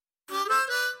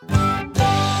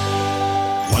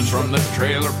One's from the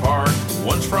trailer park,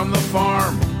 one's from the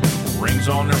farm. Rings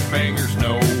on their fingers,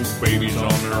 no babies on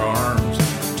their arms.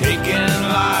 Taking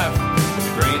life with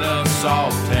a grain of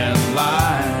salt and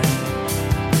lime.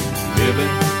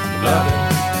 Living, loving,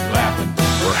 laughing,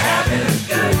 we're having a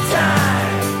good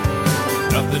time.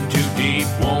 Nothing too deep,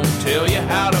 won't tell you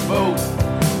how to vote.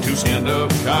 Two stand-up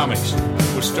comics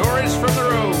with stories from the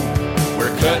road.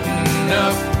 We're cutting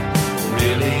up,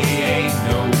 really ain't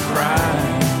no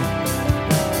crime.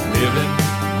 Living,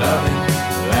 loving,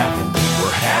 laughing,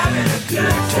 we're having a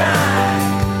good time.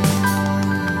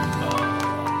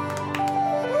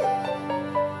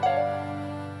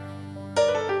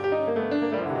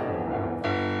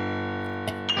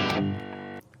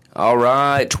 All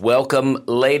right, welcome,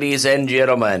 ladies and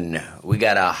gentlemen. We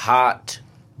got a hot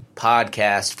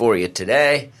podcast for you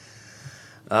today.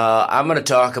 I'm going to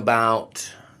talk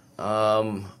about,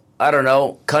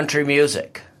 country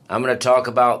music. I'm going to talk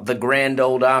about the Grand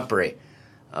Ole Opry.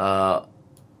 And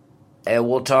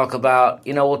we'll talk about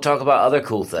other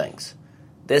cool things.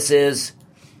 This is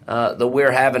the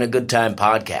We're Having a Good Time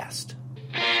podcast.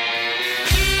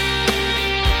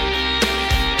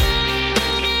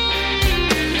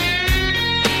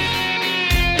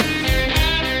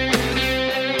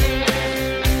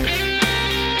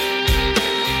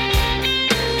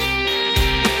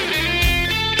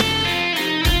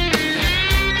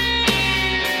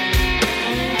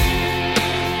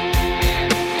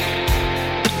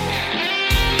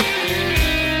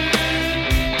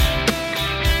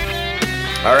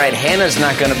 All right, Hannah's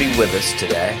not going to be with us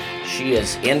today. She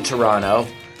is in Toronto.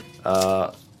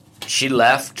 She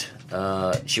left.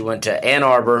 She went to Ann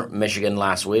Arbor, Michigan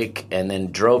last week, and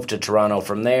then drove to Toronto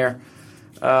from there.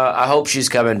 I hope she's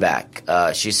coming back.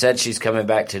 She said she's coming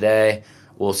back today.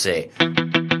 We'll see.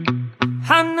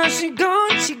 Hannah, she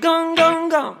gone,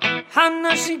 gone.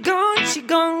 Hannah, she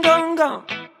gone.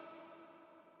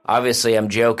 Obviously, I'm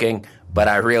joking, but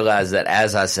I realized that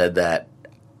as I said that,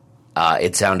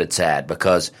 it sounded sad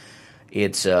because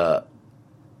it's 9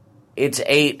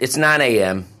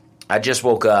 a.m. I just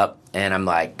woke up and I'm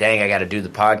like, dang, I got to do the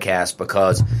podcast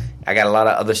because I got a lot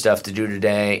of other stuff to do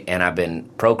today and I've been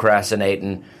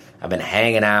procrastinating. I've been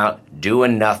hanging out,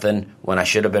 doing nothing when I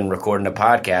should have been recording a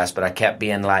podcast, but I kept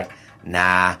being like,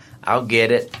 nah, I'll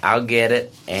get it.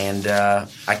 And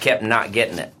I kept not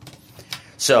getting it.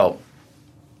 So,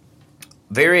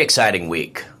 very exciting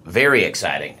week. Very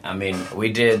exciting. I mean,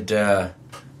 we did,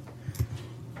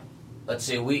 let's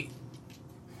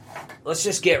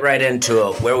just get right into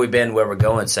a where we've been, where we're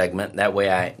going segment. That way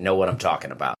I know what I'm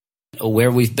talking about. Where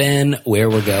we've been, where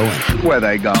we're going. Where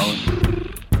they going?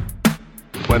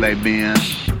 Where they been?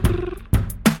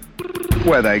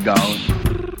 Where they going?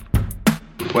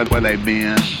 Where they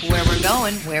been? Where we're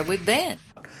going, where we've been.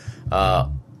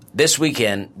 This week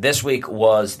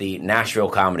was the Nashville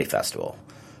Comedy Festival.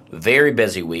 Very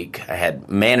busy week. I had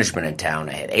management in town.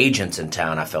 I had agents in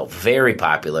town. I felt very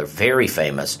popular, very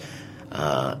famous.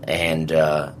 And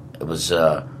it was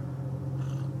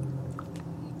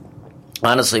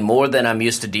honestly more than I'm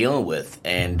used to dealing with.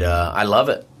 And I love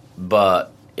it.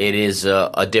 But it is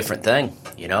a different thing.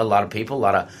 You know, a lot of people,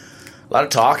 a lot of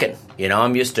talking. You know,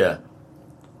 I'm used to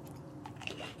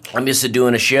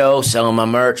doing a show, selling my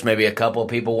merch, maybe a couple of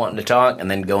people wanting to talk, and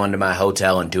then going to my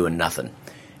hotel and doing nothing.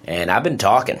 And I've been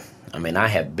talking. I mean, I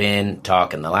have been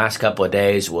talking. The last couple of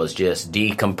days was just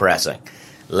decompressing,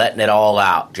 letting it all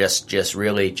out, just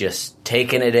really just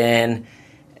taking it in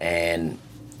and,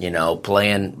 you know,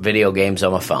 playing video games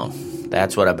on my phone.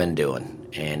 That's what I've been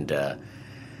doing. And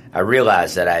I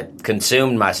realized that I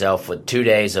consumed myself with 2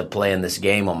 days of playing this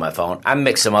game on my phone. I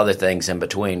mixed some other things in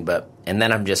between, and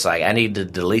then I'm just like, I need to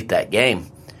delete that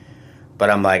game. But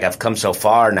I'm like, I've come so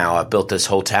far now. I've built this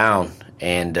whole town.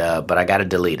 But I got to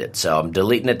delete it, so I'm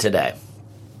deleting it today.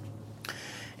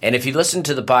 And if you listened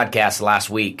to the podcast last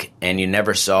week and you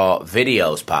never saw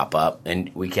videos pop up,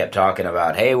 and we kept talking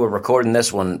about, hey, we're recording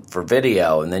this one for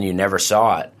video, and then you never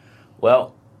saw it,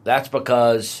 well, that's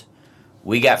because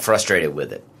we got frustrated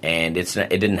with it, and it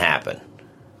didn't happen.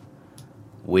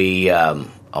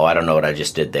 I don't know what I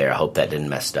just did there. I hope that didn't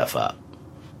mess stuff up.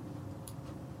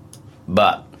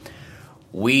 But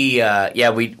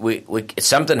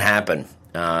something happened.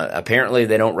 Apparently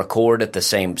they don't record at the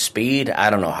same speed. I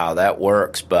don't know how that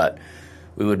works, but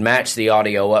we would match the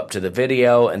audio up to the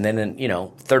video, and then,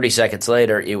 30 seconds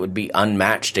later, it would be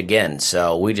unmatched again.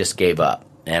 So we just gave up,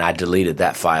 and I deleted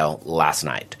that file last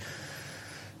night.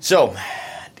 So,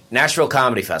 Nashville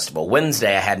Comedy Festival.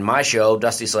 Wednesday, I had my show,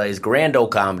 Dusty Slay's Grand Ole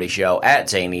Comedy Show at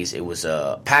Zany's. It was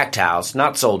a packed house,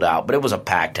 not sold out, but it was a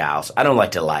packed house. I don't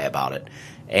like to lie about it.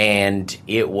 And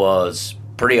it was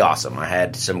pretty awesome. I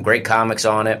had some great comics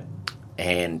on it,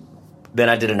 and then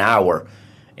I did an hour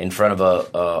in front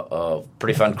of a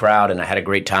pretty fun crowd, and I had a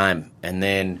great time. And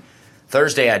then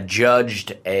Thursday I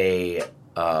judged a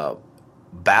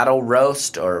battle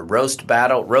roast or roast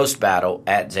battle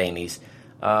at Zany's.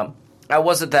 I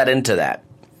wasn't that into that.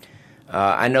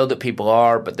 I know that people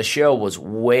are, but the show was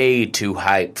way too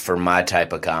hyped for my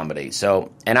type of comedy.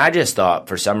 So, and I just thought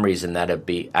for some reason that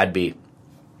I'd be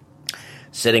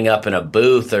sitting up in a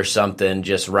booth or something,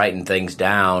 just writing things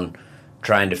down,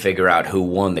 trying to figure out who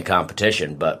won the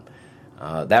competition. But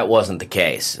that wasn't the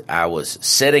case. I was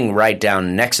sitting right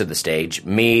down next to the stage,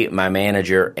 me, my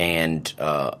manager, and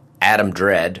Adam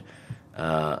Dredd,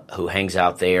 who hangs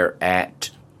out there at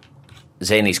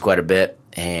Zany's quite a bit,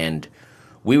 and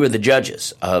we were the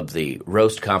judges of the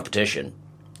roast competition.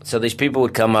 So these people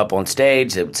would come up on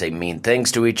stage, they would say mean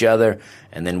things to each other,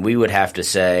 and then we would have to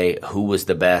say who was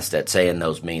the best at saying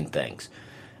those mean things.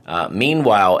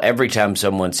 Meanwhile, every time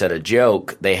someone said a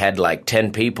joke, they had like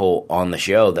 10 people on the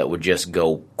show that would just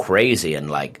go crazy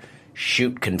and like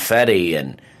shoot confetti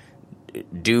and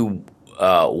do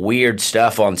weird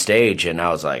stuff on stage. And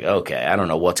I was like, okay, I don't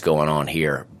know what's going on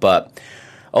here. But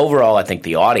overall, I think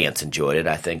the audience enjoyed it.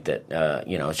 I think that,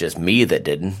 it's just me that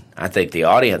didn't. I think the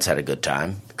audience had a good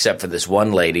time, except for this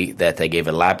one lady that they gave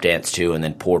a lap dance to and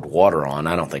then poured water on.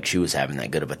 I don't think she was having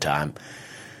that good of a time.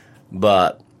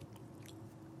 But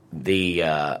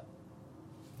I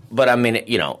mean,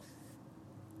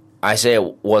 I say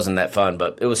it wasn't that fun,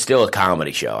 but it was still a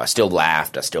comedy show. I still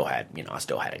laughed. I still had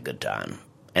a good time.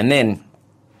 And then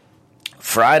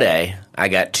Friday, I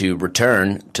got to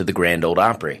return to the Grand Ole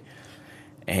Opry.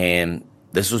 And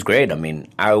this was great. I mean,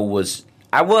 I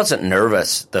wasn't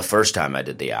nervous the first time I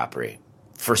did the Opry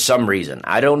for some reason.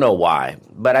 I don't know why,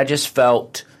 but I just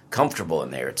felt comfortable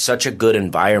in there. It's such a good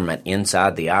environment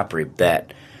inside the Opry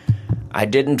that I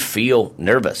didn't feel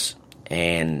nervous.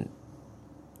 And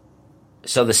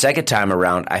so the second time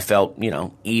around, I felt,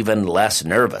 even less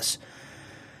nervous.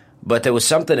 But there was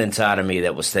something inside of me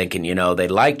that was thinking, they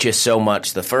liked you so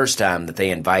much the first time that they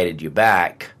invited you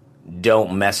back.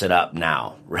 Don't mess it up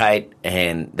now, right?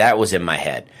 And that was in my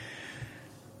head.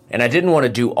 And I didn't want to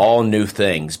do all new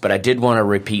things, but I did want to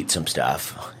repeat some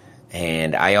stuff.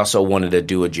 And I also wanted to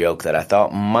do a joke that I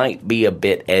thought might be a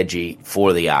bit edgy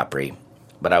for the Opry.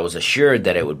 But I was assured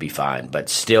that it would be fine. But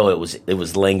still, it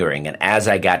was lingering. And as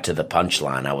I got to the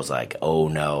punchline, I was like, oh,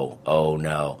 no, oh,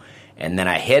 no. And then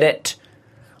I hit it.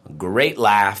 Great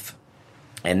laugh.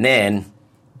 And then,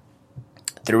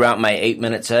 throughout my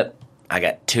 8-minute set, I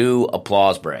got 2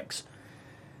 applause breaks.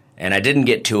 And I didn't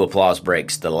get 2 applause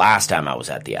breaks the last time I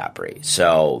was at the Opry.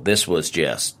 So this was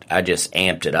I just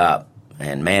amped it up.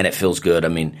 And, man, it feels good. I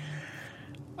mean,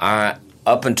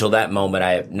 up until that moment,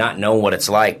 I have not known what it's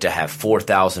like to have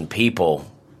 4,000 people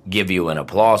give you an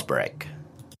applause break.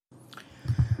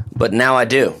 But now I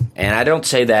do. And I don't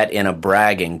say that in a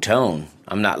bragging tone.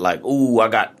 I'm not like, ooh, I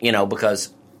got,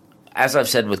 because as I've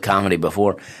said with comedy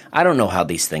before, I don't know how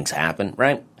these things happen,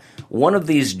 right? One of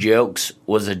these jokes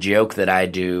was a joke that I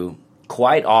do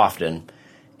quite often,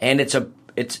 and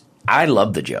I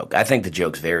love the joke. I think the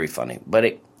joke's very funny, but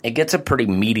it gets a pretty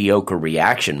mediocre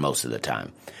reaction most of the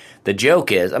time. The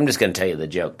joke is, I'm just going to tell you the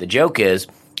joke. The joke is,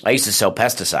 I used to sell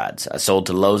pesticides. I sold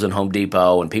to Lowe's and Home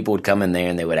Depot, and people would come in there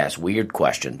and they would ask weird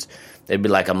questions. They'd be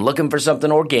like, I'm looking for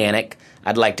something organic.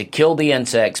 I'd like to kill the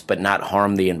insects but not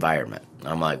harm the environment.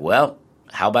 I'm like, well,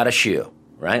 how about a shoe,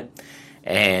 right?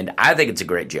 And I think it's a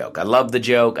great joke. I love the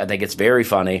joke. I think it's very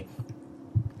funny.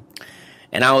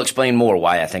 And I'll explain more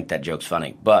why I think that joke's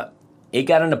funny. But it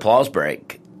got an applause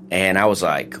break, and I was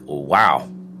like, wow.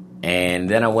 And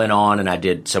then I went on and I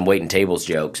did some waiting tables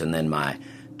jokes, and then my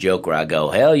joke where I go,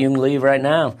 hell, you can leave right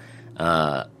now.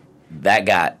 That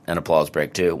got an applause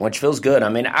break too, which feels good. I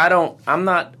mean, I'm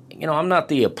not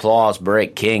the applause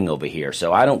break king over here,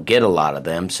 so I don't get a lot of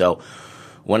them. So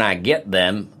when I get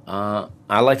them,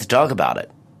 I like to talk about it.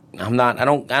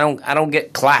 I don't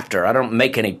get clapped, or I don't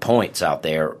make any points out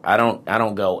there. I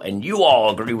don't go, and you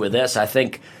all agree with this. I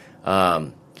think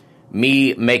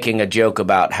me making a joke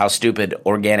about how stupid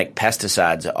organic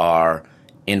pesticides are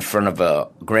in front of a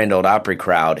Grand Ole Opry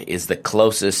crowd is the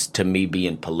closest to me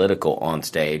being political on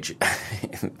stage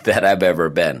that I've ever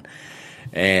been.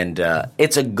 And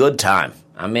it's a good time.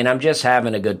 I mean, I'm just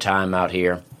having a good time out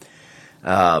here.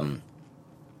 And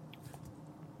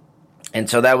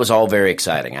so that was all very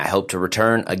exciting. I hope to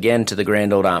return again to the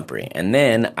Grand Ole Opry. And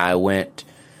then I went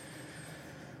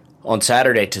on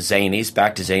Saturday to Zany's,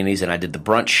 back to Zany's, and I did the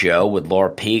brunch show with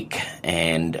Laura Peak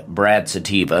and Brad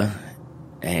Sativa.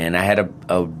 And I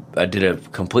did a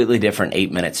completely different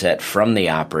 8-minute set from the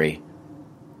Opry.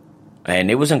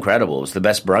 And it was incredible. It was the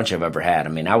best brunch I've ever had. I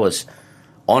mean, I was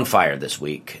on fire this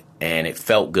week, and it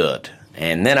felt good.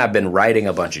 And then I've been writing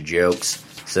a bunch of jokes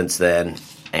since then,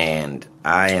 and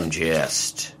I am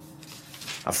just,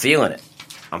 I'm feeling it.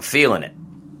 I'm feeling it.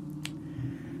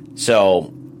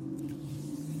 So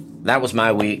that was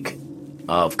my week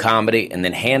of comedy. And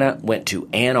then Hannah went to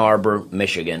Ann Arbor,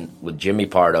 Michigan with Jimmy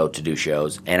Pardo to do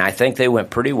shows. And I think they went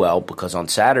pretty well because on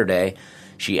Saturday,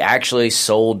 she actually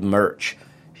sold merch.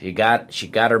 She got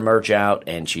her merch out,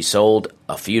 and she sold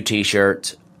a few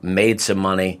T-shirts, made some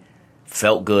money,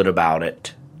 felt good about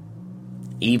it.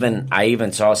 I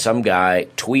even saw some guy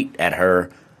tweet at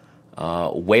her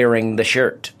wearing the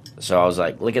shirt. So I was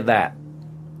like, look at that.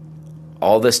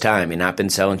 All this time, you've not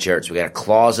been selling shirts. We got a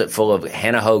closet full of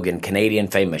Hannah Hogan, Canadian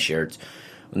famous shirts.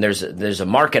 And there's a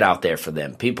market out there for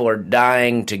them. People are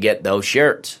dying to get those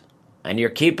shirts, and you're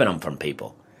keeping them from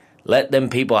people. Let them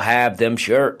people have them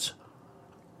shirts.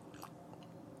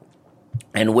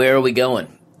 And where are we going?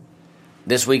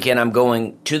 This weekend I'm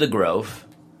going to the Grove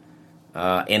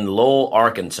in Lowell,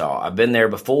 Arkansas. I've been there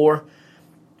before,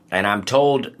 and I'm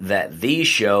told that these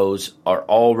shows are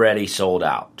already sold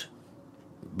out.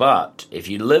 But if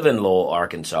you live in Lowell,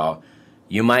 Arkansas,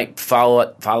 you might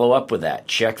follow up with that.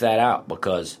 Check that out,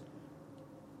 because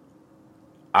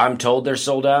I'm told they're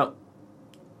sold out,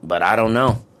 but I don't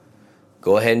know.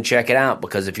 Go ahead and check it out,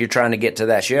 because if you're trying to get to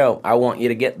that show, I want you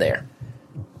to get there.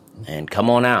 And come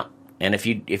on out. And if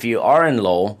you are in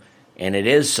Lowell and it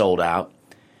is sold out,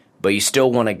 but you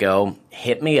still want to go,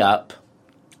 hit me up,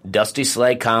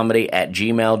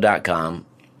 DustySlayComedy@gmail.com,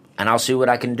 and I'll see what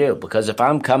I can do. Because if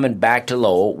I'm coming back to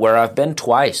Lowell, where I've been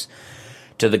twice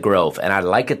to the Grove, and I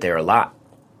like it there a lot.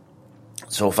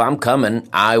 So if I'm coming,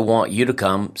 I want you to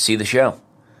come see the show.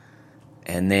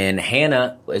 And then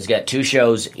Hannah has got 2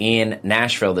 shows in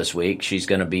Nashville this week. She's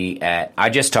going to be at,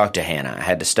 I just talked to Hannah. I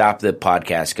had to stop the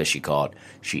podcast because she called.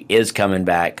 She is coming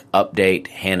back. Update,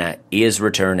 Hannah is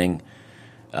returning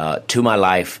to my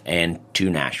life and to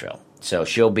Nashville. So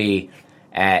she'll be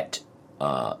at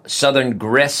Southern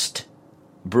Grist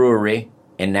Brewery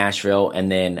in Nashville.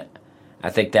 And then I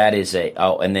think that is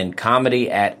and then comedy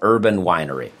at Urban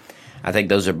Winery. I think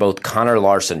those are both Connor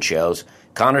Larson shows.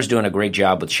 Connor's doing a great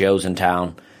job with shows in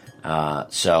town,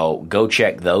 so go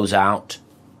check those out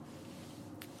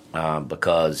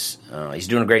because he's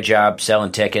doing a great job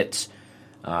selling tickets,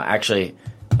 actually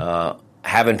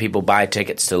having people buy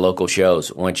tickets to local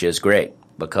shows, which is great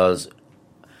because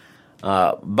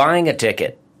buying a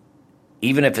ticket,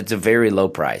 even if it's a very low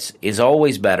price, is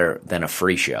always better than a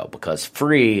free show because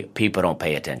free, people don't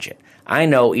pay attention. I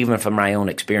know even from my own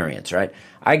experience, right?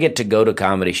 I get to go to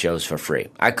comedy shows for free.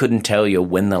 I couldn't tell you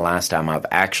when the last time I've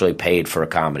actually paid for a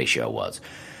comedy show was.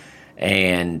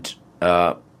 And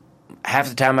half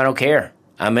the time I don't care.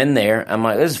 I'm in there. I'm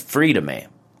like, this is free to me.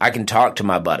 I can talk to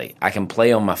my buddy. I can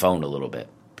play on my phone a little bit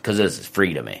because this is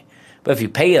free to me. But if you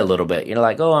pay a little bit, you're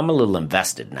like, oh, I'm a little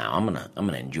invested now. I'm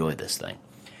gonna enjoy this thing.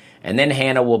 And then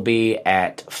Hannah will be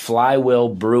at Flywheel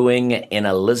Brewing in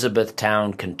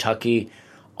Elizabethtown, Kentucky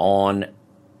on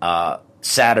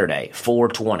Saturday,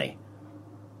 4/20.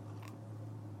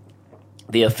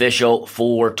 The official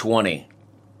 4/20.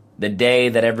 The day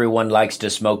that everyone likes to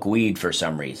smoke weed for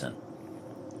some reason.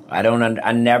 I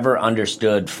never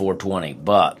understood 4/20,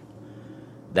 but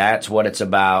that's what it's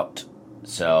about.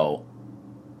 So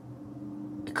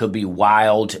it could be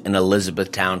wild in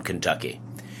Elizabethtown, Kentucky.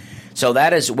 So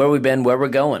that is where we've been, where we're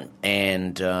going.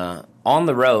 And on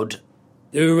the road.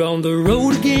 They're on the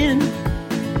road again.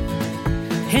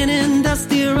 Hannah and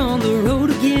Dusty are on the road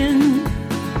again,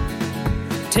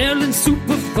 telling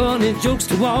super funny jokes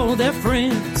to all their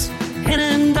friends. Hannah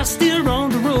and Dusty are on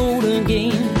the road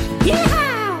again.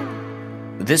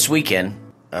 Yeah! This weekend,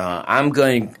 I'm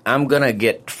gonna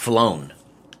get flown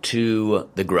to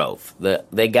the Grove.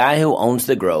 The guy who owns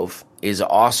the Grove is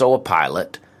also a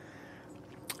pilot,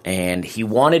 and he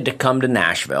wanted to come to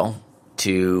Nashville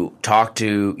to talk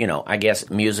to, I guess,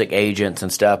 music agents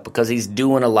and stuff because he's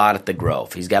doing a lot at the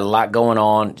Grove. He's got a lot going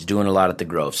on. He's doing a lot at the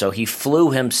Grove. So he flew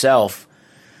himself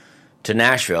to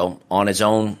Nashville on his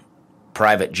own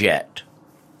private jet.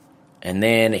 And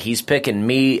then he's picking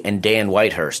me and Dan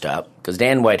Whitehurst up because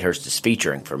Dan Whitehurst is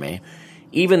featuring for me.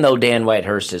 Even though Dan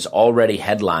Whitehurst has already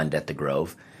headlined at the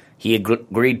Grove, he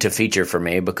agreed to feature for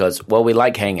me because, well, we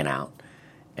like hanging out.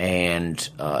 And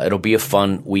it'll be a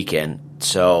fun weekend.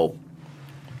 So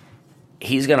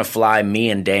he's going to fly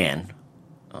me and Dan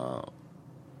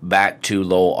back to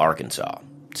Lowell, Arkansas.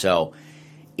 So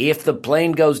if the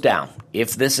plane goes down,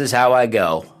 if this is how I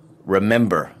go,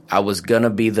 remember, I was going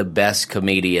to be the best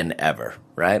comedian ever,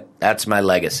 right? That's my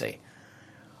legacy.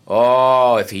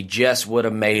 Oh, if he just would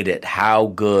have made it, how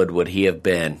good would he have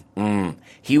been?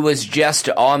 He was just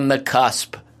on the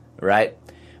cusp, right?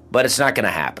 But it's not going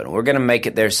to happen. We're going to make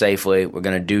it there safely. We're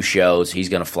going to do shows. He's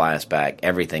going to fly us back.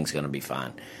 Everything's going to be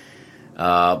fine.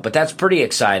 But that's pretty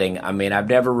exciting. I mean, I've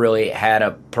never really had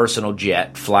a personal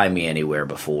jet fly me anywhere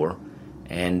before.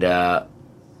 And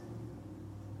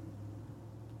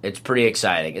it's pretty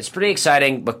exciting. It's pretty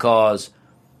exciting because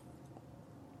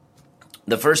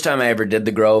the first time I ever did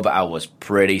the Grove, I was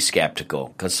pretty skeptical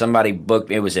because somebody booked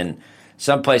me. It was in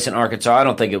someplace in Arkansas. I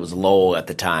don't think it was Lowell at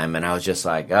the time, and I was just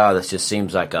like, "Oh, this just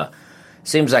seems like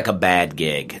a bad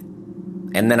gig."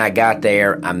 And then I got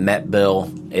there. I met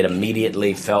Bill. It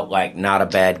immediately felt like not a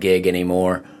bad gig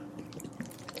anymore.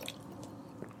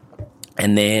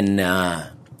 And then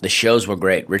the shows were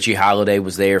great. Richie Holiday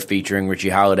was there, featuring Richie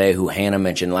Holiday, who Hannah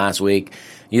mentioned last week.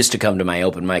 Used to come to my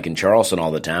open mic in Charleston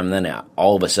all the time. And then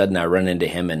all of a sudden I run into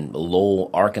him in Lowell,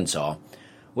 Arkansas.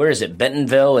 Where is it?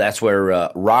 Bentonville? That's where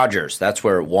Rogers, that's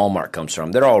where Walmart comes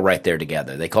from. They're all right there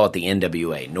together. They call it the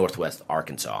NWA, Northwest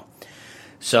Arkansas.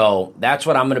 So that's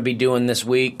what I'm going to be doing this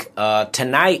week.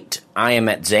 Tonight I am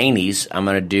at Zany's. I'm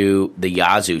going to do the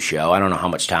Yazoo show. I don't know how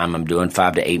much time I'm doing,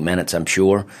 5 to 8 minutes, I'm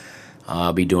sure.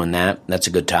 I'll be doing that. That's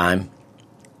a good time.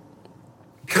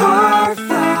 Car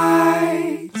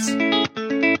fights.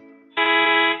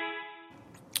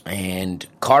 And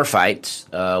car fights.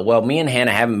 Well, me and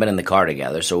Hannah haven't been in the car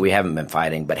together, so we haven't been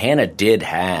fighting. But Hannah did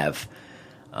have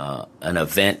an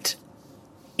event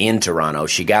in Toronto.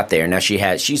 She got there. Now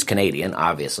she's Canadian,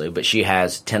 obviously, but she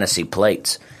has Tennessee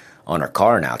plates on her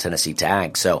car now, Tennessee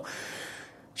tags. So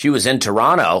she was in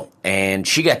Toronto, and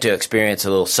she got to experience a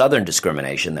little Southern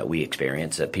discrimination that we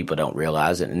experience that people don't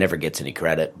realize, and it never gets any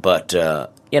credit. But, the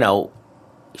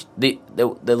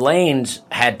lanes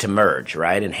had to merge,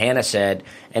 right? And Hannah said,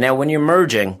 and now when you're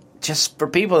merging, just for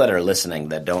people that are listening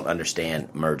that don't understand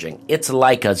merging, it's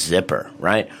like a zipper,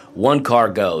 right? One car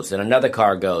goes, and another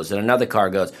car goes, and another car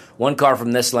goes. One car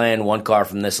from this lane, one car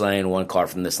from this lane, one car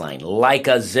from this lane. Like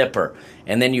a zipper.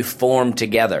 And then you form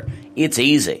together. It's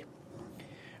easy.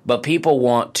 But people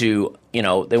want to, they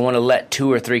want to let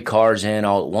 2 or 3 cars in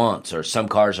all at once. Or some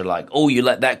cars are like, oh, you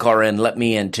let that car in, let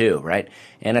me in too, right?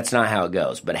 And that's not how it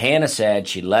goes. But Hannah said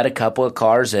she let a couple of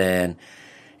cars in,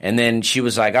 and then she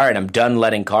was like, all right, I'm done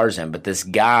letting cars in. But this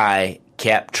guy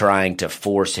kept trying to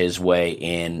force his way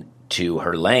into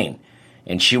her lane,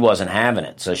 and she wasn't having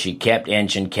it. So she kept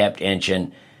inching,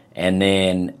 and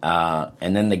then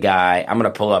the guy, I'm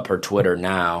going to pull up her Twitter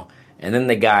now, and then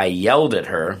the guy yelled at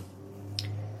her.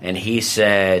 And he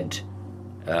said,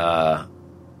 what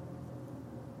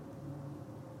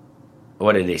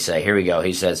did he say? Here we go.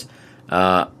 He says,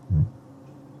 so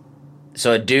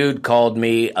a dude called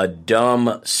me a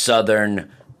dumb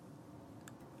Southern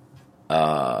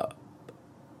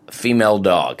female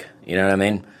dog. You know what I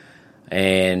mean?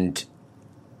 And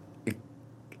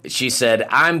she said,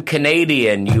 I'm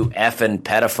Canadian, you effing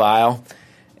pedophile.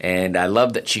 And I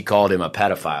love that she called him a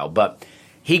pedophile. But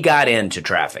he got into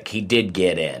traffic. He did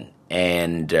get in.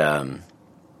 And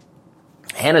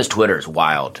Hannah's Twitter is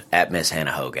wild, at Miss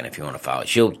Hannah Hogan, if you want to follow.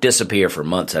 She'll disappear for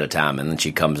months at a time, and then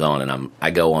she comes on, and I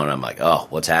go on, and I'm like, oh,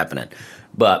 what's happening?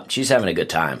 But she's having a good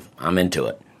time. I'm into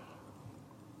it.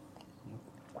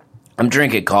 I'm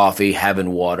drinking coffee,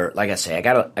 having water. Like I say, I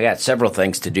got several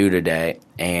things to do today,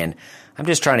 and I'm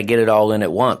just trying to get it all in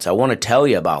at once. I want to tell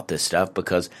you about this stuff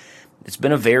because it's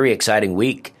been a very exciting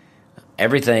week.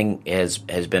 Everything has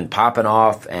been popping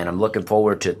off, and I'm looking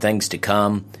forward to things to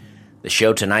come. The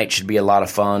show tonight should be a lot of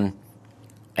fun.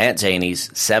 At Zany's,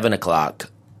 7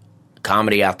 o'clock,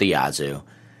 comedy out the yazoo.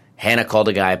 Hannah called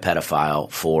a guy a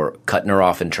pedophile for cutting her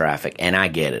off in traffic, and I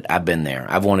get it. I've been there.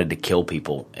 I've wanted to kill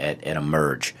people at a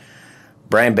merge.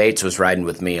 Brian Bates was riding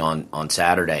with me on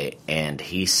Saturday, and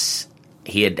he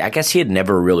had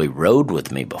never really rode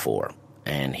with me before.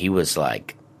 And he was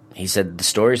like, he said, the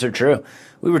stories are true.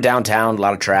 We were downtown, a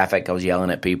lot of traffic. I was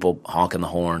yelling at people, honking the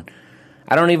horn.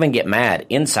 I don't even get mad.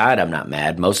 Inside, I'm not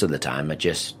mad most of the time. I'm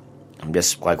just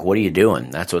like, what are you doing?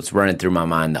 That's what's running through my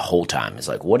mind the whole time. It's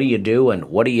like, what are you doing?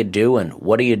 What are you doing?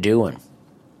 What are you doing?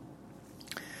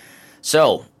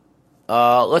 So,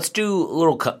 let's do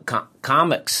little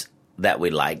comics that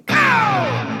we like.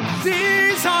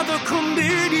 These are the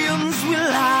comedians we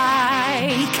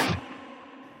like.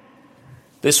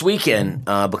 This weekend,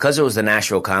 because it was the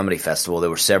Nashville Comedy Festival, there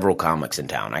were several comics in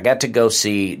town. I got to go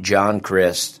see John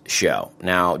Crist's show.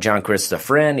 Now, John Crist is a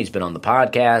friend. He's been on the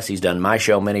podcast. He's done my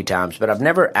show many times, but I've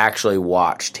never actually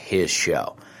watched his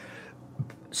show.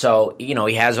 So, he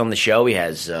has on the show, he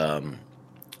has Aaron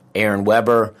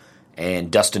Weber,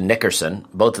 and Dustin Nickerson.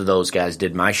 Both of those guys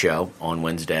did my show on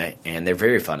Wednesday, and they're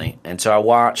very funny. And so I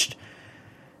watched,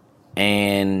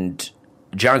 and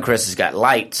John Crist has got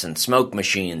lights and smoke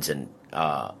machines and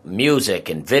music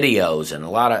and videos and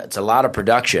it's a lot of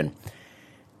production.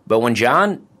 But when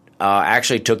John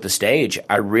actually took the stage,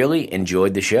 I really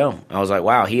enjoyed the show. I was like,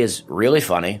 wow, he is really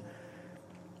funny.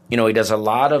 You know, he does a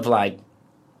lot of like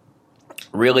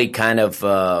really kind of,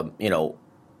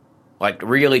 like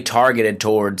really targeted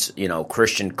towards,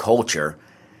 Christian culture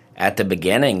at the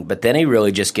beginning, but then he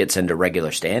really just gets into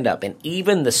regular stand-up. And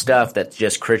even the stuff that's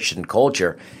just Christian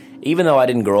culture, even though I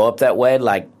didn't grow up that way,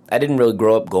 like I didn't really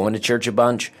grow up going to church a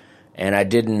bunch, and I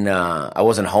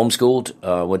wasn't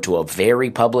homeschooled, went to a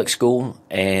very public school,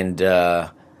 and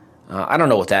I don't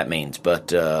know what that means,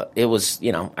 but it was,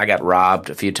 I got robbed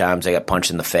a few times, I got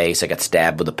punched in the face, I got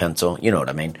stabbed with a pencil, you know what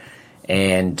I mean?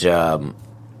 And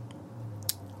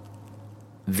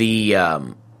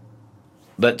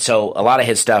but so a lot of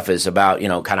his stuff is about,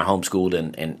 kind of homeschooled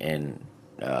and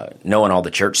knowing all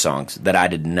the church songs that I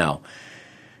didn't know.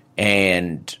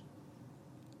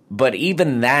 But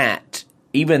even that,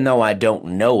 even though I don't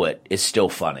know it, is still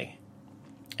funny.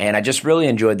 And I just really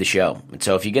enjoyed the show. And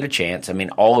so if you get a chance, I mean,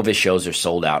 all of his shows are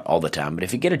sold out all the time, but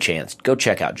if you get a chance, go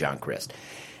check out John Crist.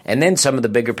 And then some of the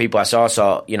bigger people I saw,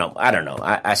 I don't know,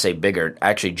 I say bigger.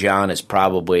 Actually, John is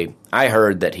probably, I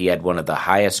heard that he had one of the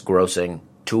highest grossing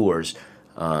tours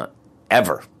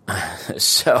ever.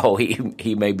 So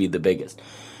he may be the biggest.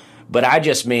 But I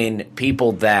just mean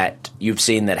people that you've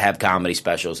seen that have comedy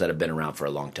specials that have been around for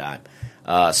a long time.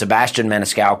 Sebastian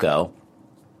Maniscalco,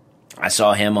 I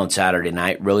saw him on Saturday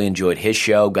night, really enjoyed his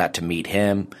show, got to meet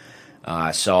him.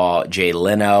 I saw Jay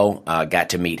Leno, got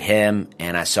to meet him,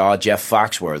 and I saw Jeff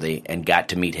Foxworthy and got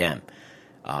to meet him.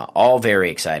 All very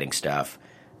exciting stuff.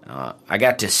 I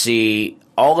got to see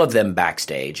all of them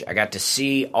backstage. I got to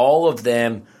see all of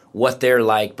them, what they're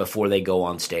like before they go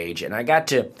on stage. And I got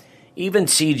to even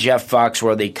see Jeff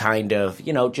Foxworthy kind of,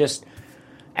 just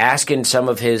asking some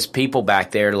of his people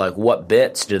back there, like, what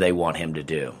bits do they want him to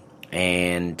do?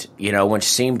 And, which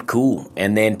seemed cool.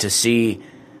 And then to see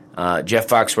Jeff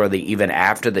Foxworthy, even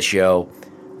after the show,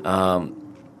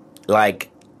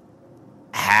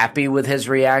 happy with his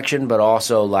reaction, but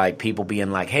also, like, people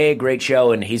being like, hey, great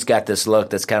show, and he's got this look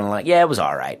that's kind of like, yeah, it was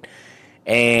all right.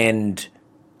 And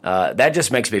that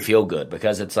just makes me feel good,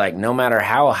 because it's like no matter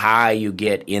how high you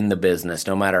get in the business,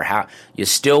 no matter how, you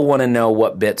still want to know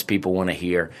what bits people want to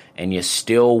hear, and you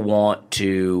still want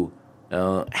to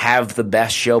have the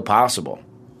best show possible.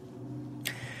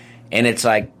 And it's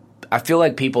like, I feel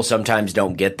like people sometimes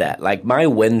don't get that. Like my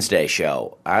Wednesday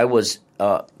show,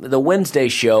 the Wednesday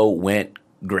show went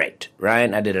great,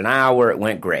 right? I did an hour, it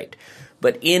went great.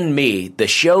 But in me, the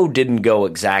show didn't go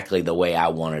exactly the way I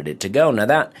wanted it to go.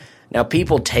 Now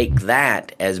people take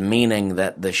that as meaning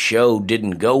that the show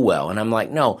didn't go well. And I'm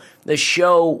like, no, the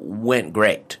show went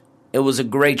great. It was a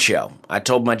great show. I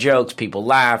told my jokes, people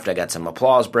laughed, I got some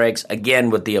applause breaks, again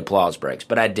with the applause breaks,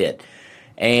 but I did.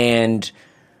 And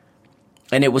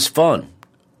it was fun.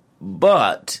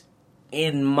 But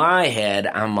in my head,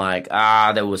 I'm like,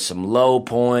 there was some low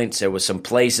points. There was some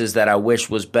places that I wish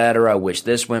was better. I wish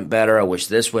this went better. I wish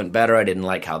this went better. I didn't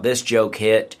like how this joke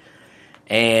hit.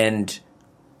 And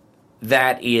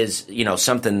that is,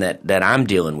 something that I'm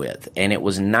dealing with. And it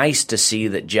was nice to see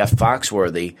that Jeff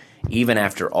Foxworthy, even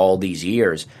after all these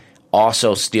years,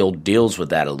 also still deals with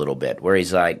that a little bit, where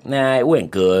he's like, nah, it went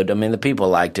good. I mean, the people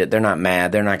liked it. They're not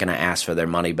mad. They're not going to ask for their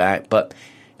money back. But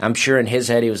I'm sure in his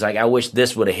head he was like, I wish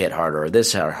this would have hit harder or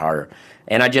this hit harder.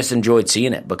 And I just enjoyed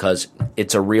seeing it, because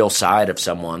it's a real side of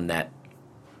someone that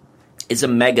is a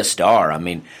mega star. I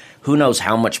mean, who knows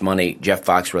how much money Jeff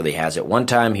Foxworthy has. At one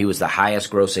time, he was the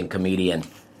highest grossing comedian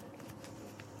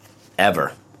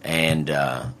ever. And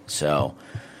so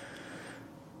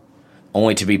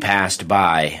only to be passed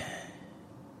by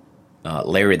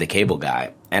Larry the Cable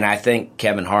Guy. And I think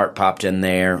Kevin Hart popped in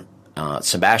there.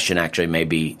 Sebastian actually may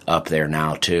be up there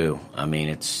now too. I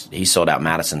mean, he sold out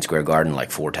Madison Square Garden like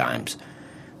 4 times.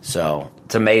 So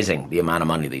it's amazing the amount of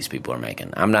money these people are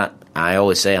making. I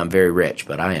always say I'm very rich,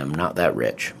 but I am not that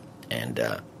rich. And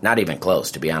not even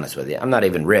close, to be honest with you. I'm not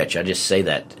even rich. I just say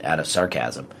that out of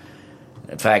sarcasm.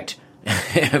 In fact,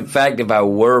 if I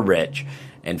were rich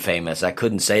and famous, I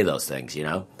couldn't say those things,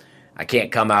 I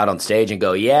can't come out on stage and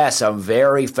go, yes, I'm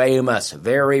very famous,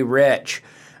 very rich.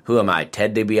 Who am I,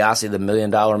 Ted DiBiase, the $1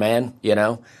 Million Man?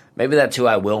 Maybe that's who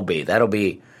I will be. That'll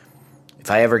be, if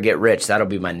I ever get rich, that'll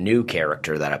be my new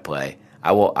character that I play.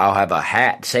 I'll have a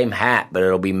hat, same hat, but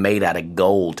it'll be made out of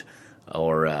gold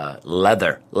or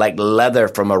leather, like leather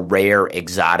from a rare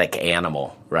exotic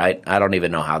animal, right? I don't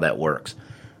even know how that works.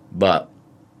 But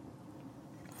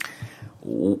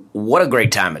what a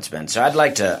great time it's been. So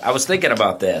I was thinking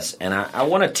about this, and I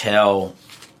want to tell,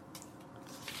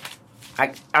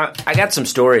 I got some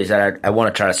stories that I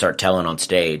want to try to start telling on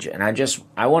stage, and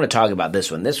I want to talk about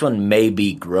this one. This one may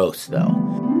be gross, though.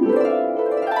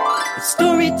 It's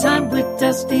story time with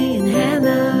Dusty and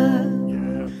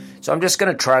Hannah. So I'm just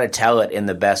going to try to tell it in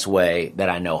the best way that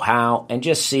I know how, and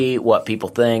just see what people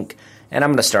think. And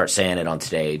I'm going to start saying it on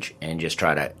stage and just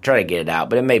try to get it out.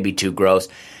 But it may be too gross,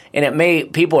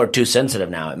 and people are too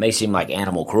sensitive now. It may seem like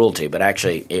animal cruelty, but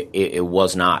actually it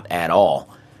was not at all.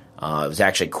 It was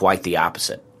actually quite the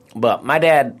opposite. But my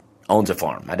dad owns a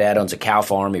farm. My dad owns a cow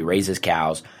farm. He raises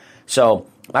cows. So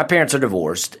my parents are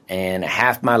divorced, and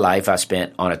half my life I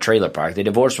spent on a trailer park. They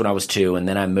divorced when I was 2, and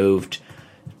then I moved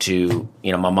to,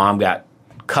 my mom got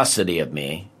custody of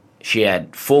me. She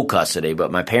had full custody,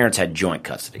 but my parents had joint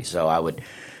custody. So I would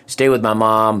stay with my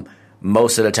mom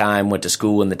most of the time, went to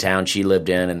school in the town she lived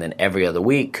in, and then every other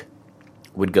weekend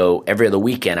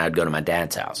I'd go to my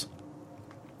dad's house.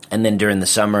 And then during the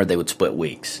summer, they would split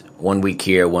weeks. 1 week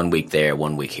here, 1 week there,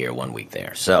 1 week here, 1 week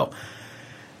there. So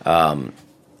I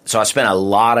spent a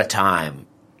lot of time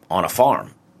on a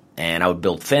farm. And I would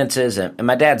build fences, and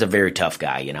my dad's a very tough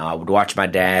guy. I would watch my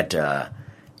dad,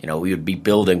 we would be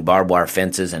building barbed wire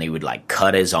fences, and he would,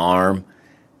 cut his arm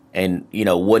and,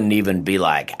 wouldn't even be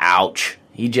like, ouch.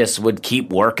 He just would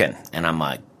keep working, and I'm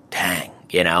like, dang,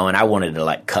 and I wanted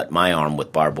to, cut my arm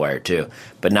with barbed wire too,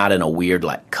 but not in a weird,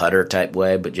 cutter type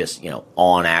way, but just,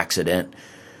 on accident.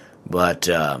 But,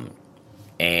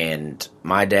 and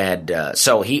my dad,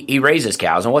 so he raises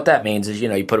cows, and what that means is,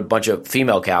 you put a bunch of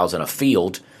female cows in a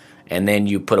field, and then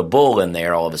you put a bull in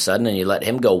there all of a sudden, and you let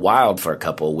him go wild for a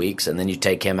couple of weeks, and then you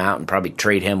take him out and probably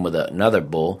trade him with another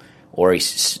bull, or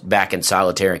he's back in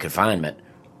solitary confinement.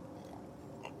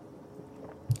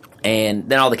 And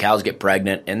then all the cows get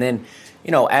pregnant, and then,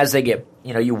 as they get,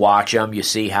 you watch them, you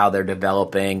see how they're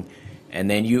developing, and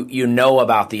then you know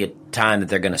about the time that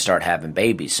they're going to start having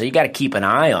babies. So you got to keep an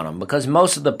eye on them, because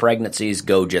most of the pregnancies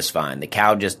go just fine. The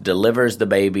cow just delivers the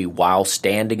baby while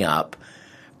standing up.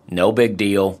 No big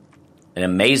deal.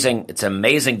 It's an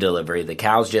amazing delivery. The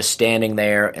cow's just standing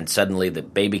there, and suddenly the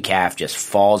baby calf just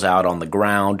falls out on the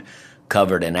ground,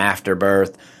 covered in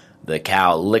afterbirth. The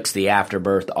cow licks the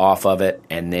afterbirth off of it,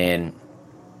 and then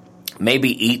maybe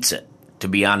eats it. To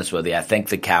be honest with you, I think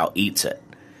the cow eats it,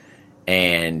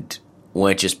 and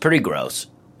which is pretty gross.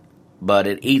 But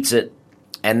it eats it,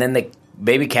 and then the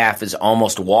baby calf is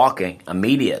almost walking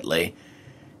immediately,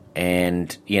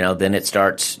 and then it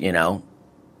starts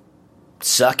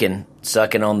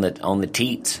sucking on the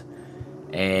teats,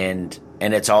 and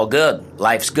it's all good.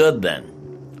 Life's good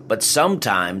then. But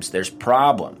sometimes there's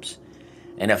problems,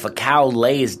 and if a cow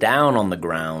lays down on the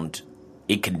ground,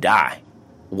 it can die.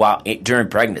 During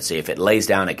pregnancy, if it lays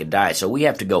down, it could die. So we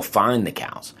have to go find the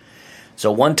cows.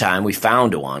 So one time we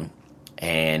found one,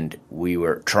 and we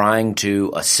were trying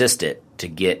to assist it to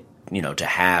get to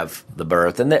have the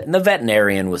birth, and the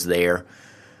veterinarian was there,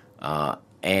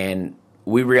 and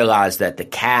we realized that the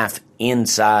calf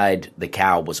inside the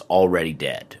cow was already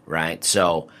dead, right?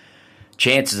 So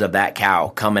chances of that cow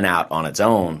coming out on its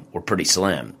own were pretty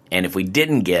slim. And if we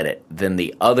didn't get it, then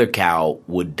the other cow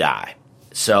would die.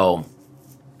 So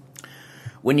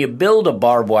when you build a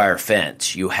barbed wire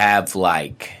fence, you have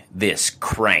this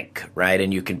crank, right?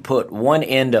 And you can put one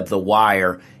end of the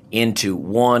wire into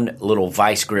one little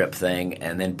vice grip thing,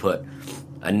 and then put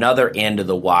another end of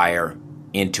the wire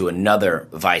into another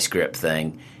vice grip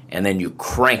thing, and then you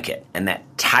crank it, and that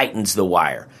tightens the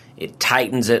wire. It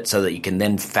tightens it so that you can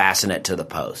then fasten it to the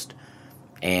post.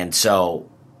 And so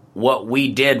what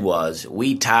we did was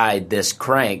we tied this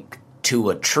crank to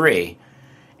a tree,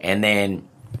 and then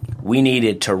we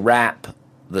needed to wrap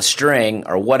the string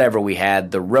or whatever we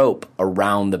had, the rope,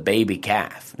 around the baby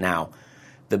calf. Now,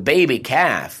 the baby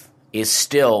calf is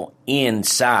still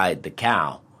inside the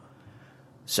cow.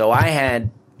 So I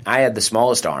had the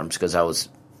smallest arms because I was,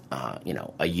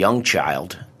 a young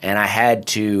child, and I had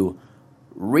to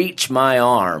reach my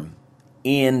arm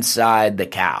inside the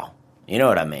cow. You know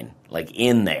what I mean?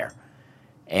 In there.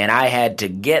 And I had to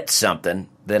get something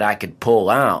that I could pull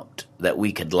out that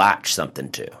we could latch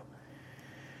something to.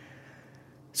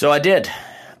 So I did.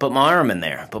 Put my arm in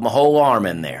there. Put my whole arm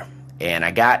in there. And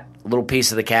I got a little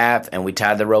piece of the calf, and we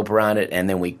tied the rope around it, and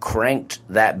then we cranked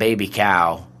that baby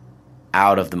cow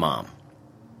out of the mom.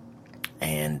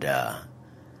 And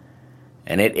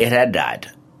it had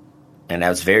died. And that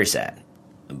was very sad.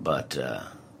 But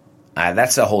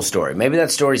that's the whole story. Maybe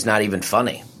that story's not even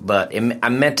funny, but I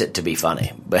meant it to be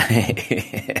funny. But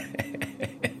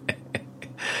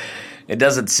It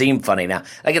doesn't seem funny now.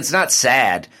 Like, it's not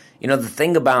sad. You know, the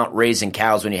thing about raising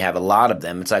cows when you have a lot of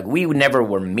them, it's like we never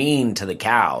were mean to the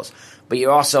cows, but you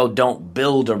also don't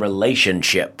build a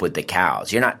relationship with the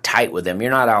cows. You're not tight with them. You're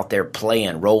not out there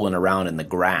playing, rolling around in the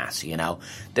grass, you know.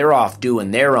 They're off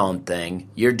doing their own thing.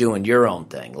 You're doing your own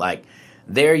thing. Like,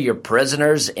 they're your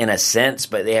prisoners in a sense,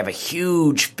 but they have a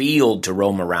huge field to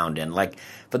roam around in. Like,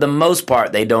 for the most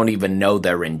part, they don't even know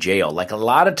they're in jail. Like, a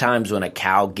lot of times when a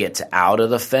cow gets out of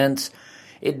the fence,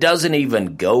 it doesn't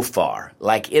even go far.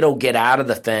 Like, it'll get out of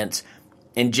the fence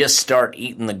and just start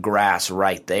eating the grass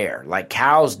right there. Like,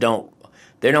 cows don't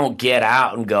get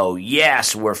out and go,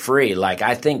 yes, we're free. Like,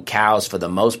 I think cows, for the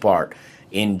most part,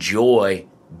 enjoy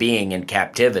being in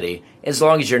captivity as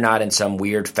long as you're not in some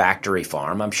weird factory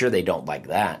farm. I'm sure they don't like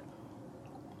that.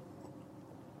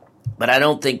 But I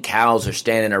don't think cows are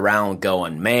standing around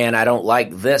going, man, I don't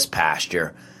like this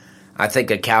pasture. I think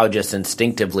a cow just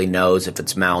instinctively knows if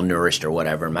it's malnourished or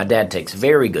whatever. My dad takes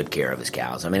very good care of his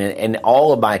cows. I mean, in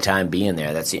all of my time being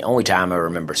there, that's the only time I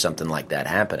remember something like that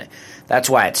happening. That's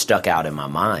why it stuck out in my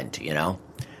mind, you know.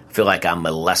 I feel like I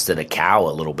molested a cow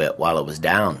a little bit while it was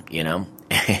down, you know.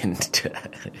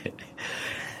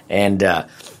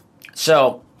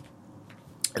 So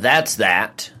that's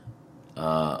that.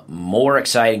 More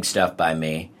exciting stuff by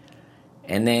me.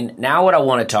 And then now what I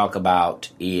want to talk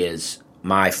about is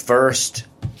the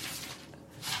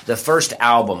first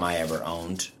album I ever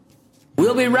owned.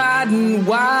 We'll be riding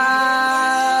wildfire.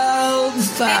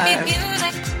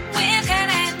 Music, we're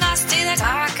gonna lost to the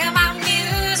talk about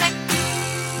music.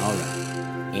 All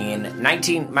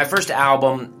right. My first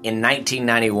album in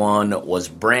 1991 was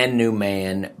Brand New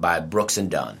Man by Brooks and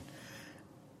Dunn.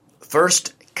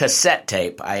 First cassette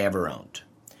tape I ever owned.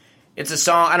 It's a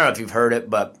song, I don't know if you've heard it,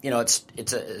 but, you know,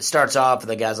 it starts off with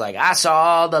the guy's like, I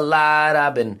saw the light,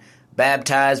 I've been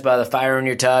baptized by the fire in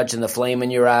your touch and the flame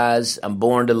in your eyes. I'm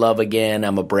born to love again,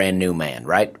 I'm a brand new man,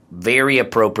 right? Very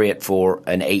appropriate for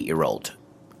an 8-year-old.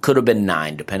 Could have been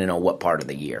 9, depending on what part of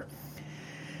the year.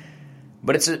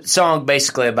 But it's a song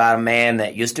basically about a man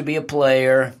that used to be a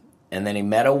player, and then he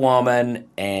met a woman,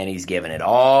 and he's given it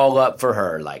all up for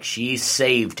her. Like, she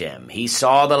saved him. He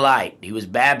saw the light. He was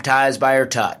baptized by her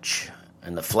touch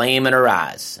and the flame in her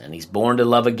eyes. And he's born to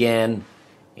love again.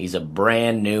 He's a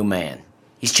brand new man.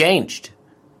 He's changed.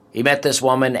 He met this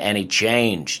woman, and he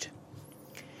changed.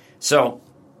 So,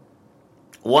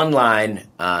 one line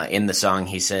in the song,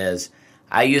 he says,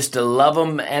 I used to love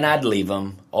him, and I'd leave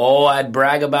him. Oh, I'd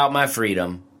brag about my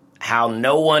freedom, how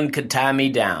no one could tie me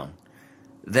down.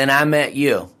 Then I met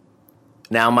you.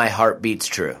 Now my heart beats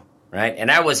true, right?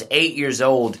 And I was 8 years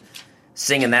old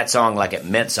singing that song like it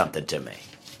meant something to me.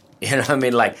 You know what I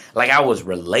mean? Like I was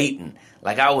relating.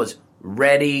 Like I was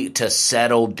ready to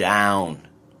settle down.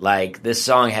 Like this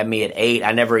song had me at 8.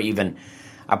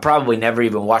 I probably never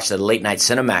even watched the Late Night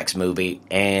Cinemax movie,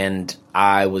 and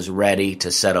I was ready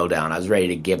to settle down. I was ready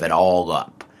to give it all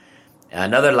up.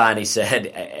 Another line he said,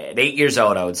 at 8 years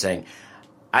old, I would sing,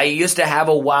 I used to have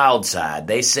a wild side.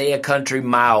 They say a country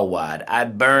mile wide.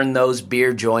 I'd burn those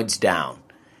beer joints down.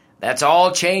 That's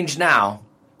all changed now.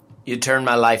 You turned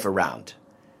my life around.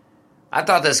 I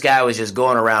thought this guy was just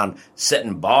going around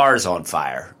setting bars on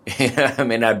fire. I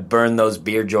mean, I'd burn those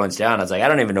beer joints down. I was like, I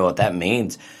don't even know what that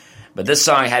means. But this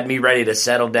song had me ready to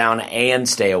settle down and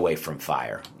stay away from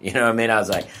fire. You know what I mean? I was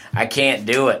like, I can't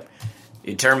do it.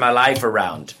 You turned my life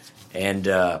around. And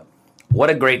what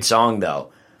a great song,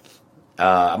 though.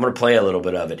 I'm going to play a little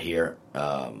bit of it here.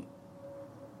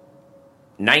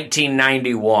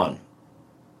 1991.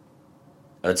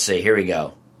 Let's see. Here we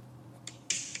go.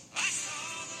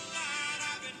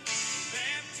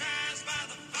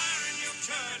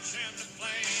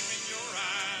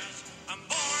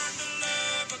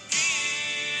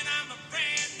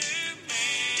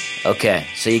 Okay,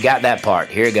 so you got that part.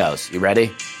 Here it goes. You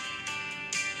ready?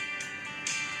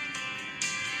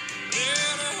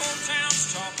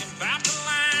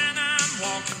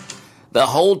 The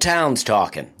whole town's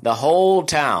talking. The whole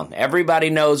town.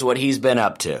 Everybody knows what he's been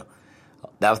up to.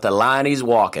 That's the line he's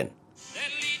walking.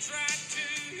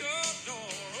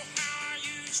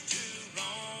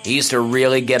 He used to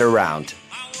really get around.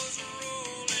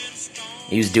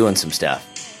 He was doing some stuff.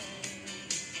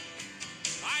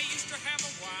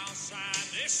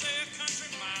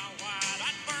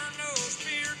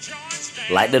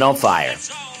 Lighting it on fire.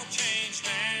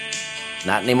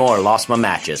 Not anymore. Lost my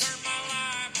matches.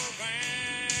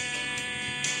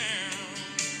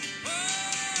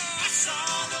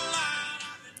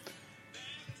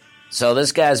 So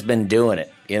this guy's been doing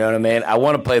it. You know what I mean? I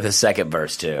want to play the second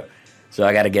verse too. So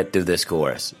I got to get through this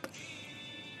chorus.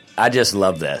 I just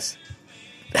love this.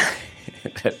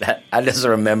 I just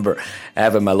remember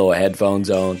having my little headphones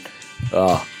on,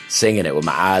 singing it with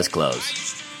my eyes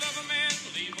closed.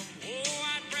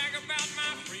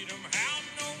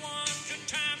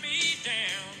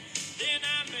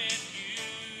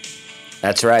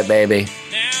 That's right, baby.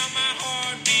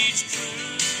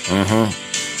 Mm-hmm.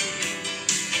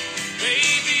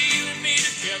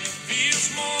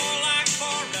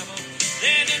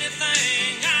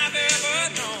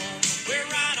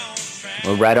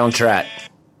 We're right on track.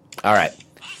 All right.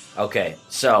 Okay,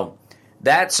 so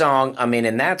that song,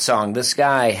 in that song, this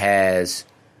guy has,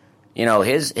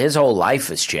 his whole life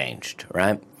has changed,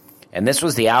 right? And this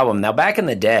was the album. Now, back in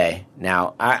the day,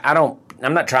 I'm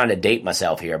not trying to date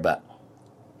myself here, but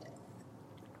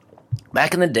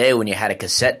back in the day when you had a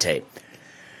cassette tape,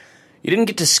 you didn't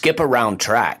get to skip around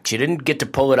tracks. You didn't get to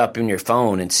pull it up in your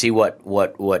phone and see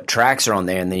what tracks are on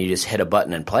there, and then you just hit a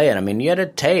button and play it. You had a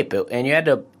tape, and you had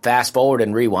to fast forward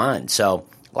and rewind. So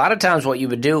a lot of times what you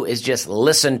would do is just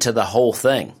listen to the whole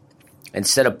thing.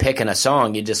 Instead of picking a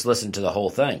song, you just listen to the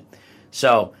whole thing.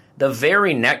 So the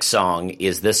very next song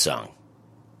is this song.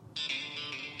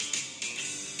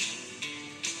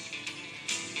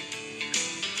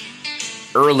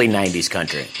 Early 90s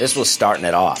country. This was starting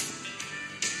it off.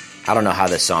 I don't know how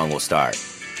this song will start,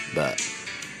 but...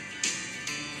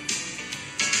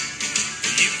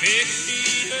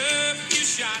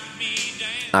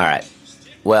 All right.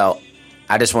 Well,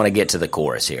 I just want to get to the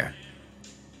chorus here.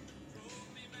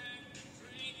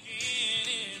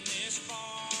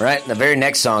 Right? The very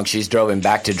next song, she's drove him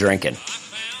back to drinking.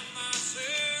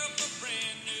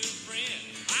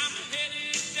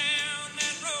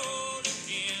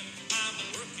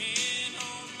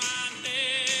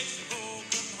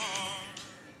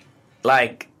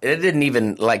 Like, it didn't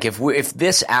even, like, if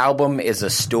this album is a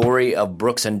story of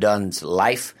Brooks and Dunn's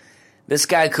life, this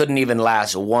guy couldn't even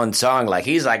last one song. Like,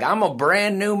 he's like, I'm a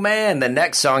brand new man. The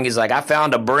next song, he's like, I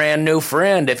found a brand new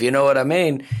friend, if you know what I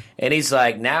mean. And he's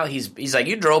like, now he's like,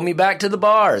 you drove me back to the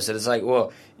bars. And it's like,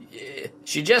 well,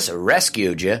 she just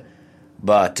rescued you.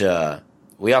 But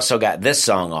we also got this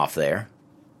song off there.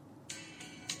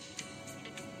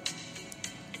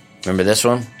 Remember this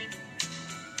one?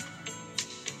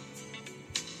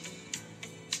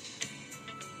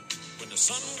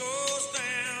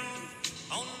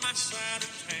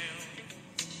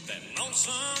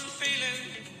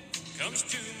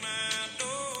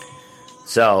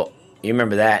 So, you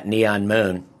remember that, Neon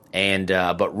Moon. And,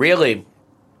 but really,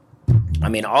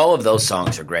 all of those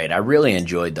songs are great. I really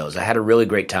enjoyed those. I had a really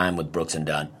great time with Brooks and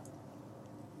Dunn.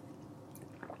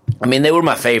 They were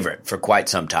my favorite for quite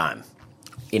some time.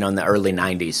 In the early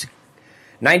 90s.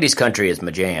 90s country is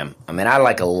my jam. I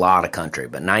like a lot of country,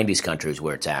 but 90s country is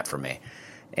where it's at for me.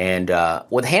 And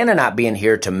with Hannah not being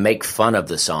here to make fun of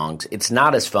the songs, it's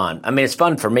not as fun. It's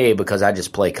fun for me because I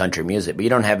just play country music, but you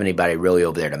don't have anybody really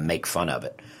over there to make fun of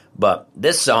it. But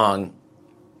this song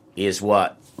is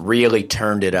what really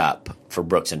turned it up for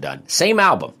Brooks and Dunn. Same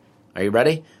album. Are you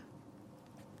ready?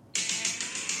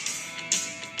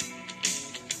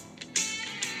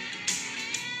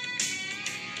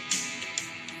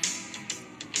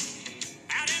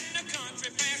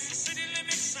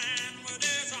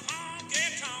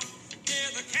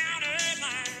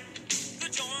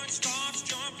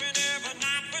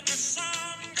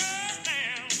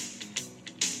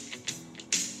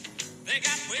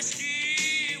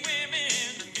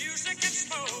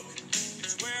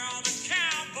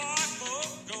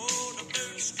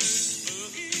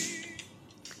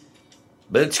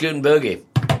 Boot Scootin' Boogie.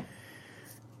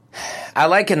 I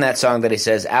like in that song that he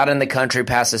says, out in the country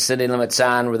past the city limit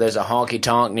sign where there's a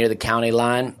honky-tonk near the county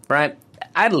line, right?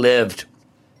 I lived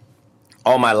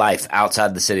all my life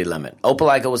outside the city limit.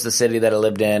 Opelika was the city that I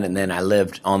lived in, and then I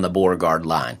lived on the Beauregard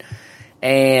line.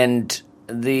 And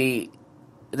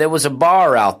there was a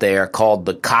bar out there called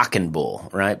the Cock and Bull,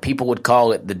 right? People would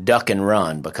call it the Duck and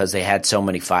Run because they had so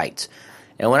many fights.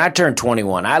 And when I turned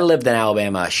 21, I lived in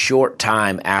Alabama a short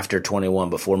time after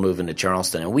 21 before moving to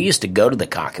Charleston. And we used to go to the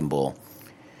Cock and Bull.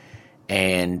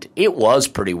 And it was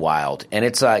pretty wild. And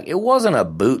it's like, it wasn't a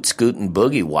boot scooting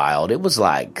boogie wild. It was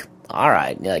like, all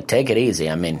right, like, take it easy.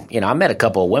 I met a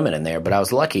couple of women in there, but I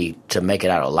was lucky to make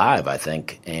it out alive, I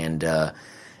think. And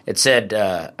it said,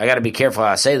 I got to be careful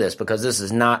how I say this because this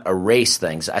is not a race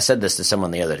thing. So I said this to someone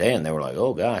the other day, and they were like,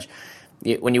 oh, gosh.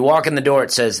 When you walk in the door,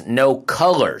 it says no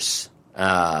colors.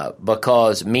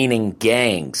 Because meaning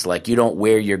gangs, like you don't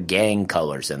wear your gang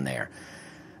colors in there.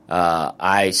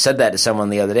 I said that to someone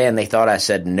the other day, and they thought I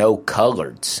said no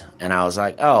coloreds, and I was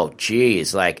like, oh,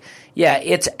 geez, like yeah,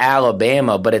 it's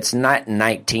Alabama, but it's not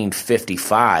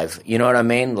 1955. You know what I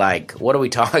mean? Like, what are we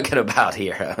talking about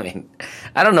here? I mean,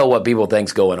 I don't know what people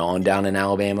think's going on down in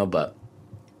Alabama, but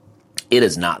it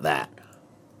is not that.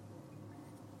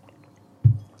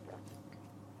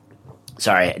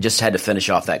 Sorry, I just had to finish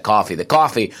off that coffee. The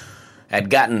coffee had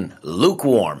gotten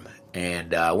lukewarm,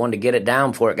 and I wanted to get it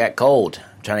down before it got cold.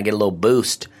 I'm trying to get a little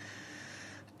boost.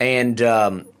 And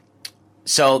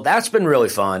so that's been really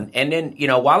fun. And then,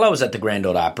 while I was at the Grand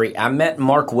Ole Opry, I met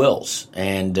Mark Wills.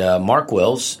 And Mark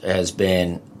Wills was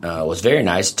very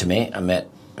nice to me. I met,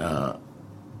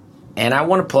 and I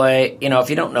want to play, if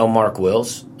you don't know Mark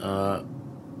Wills,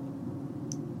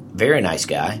 very nice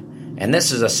guy. And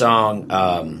this is a song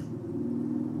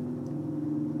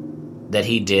that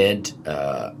he did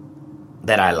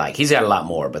that I like. He's got a lot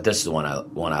more, but this is one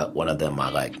of them I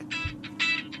like.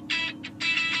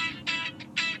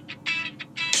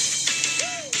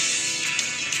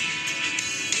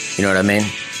 You know what I mean?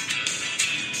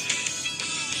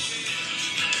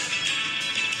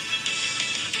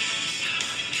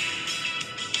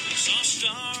 Saw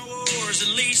Star Wars at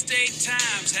least 8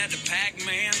 times, had the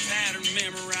Pac-Man pattern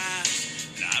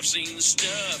memorized, and I've seen the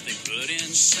stuff they put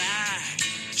inside.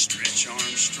 Stretch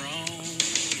Armstrong,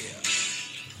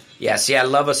 yeah. See, I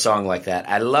love a song like that.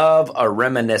 I love a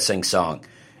reminiscing song.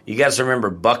 You guys remember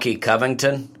Bucky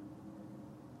Covington?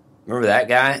 Remember that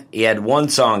guy? He had one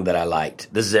song that I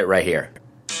liked. This is it right here.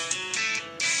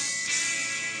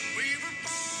 We were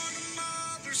born to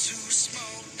mothers who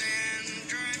smoked and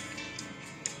drank.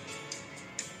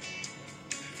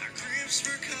 Our cribs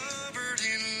were covered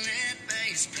in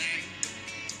lead-based paint.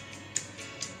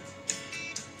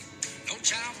 No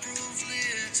child-proof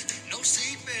lids, no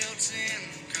seatbelts in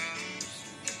cars.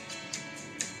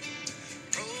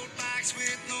 Road bikes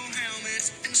with no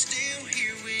helmets, and still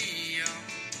here we are.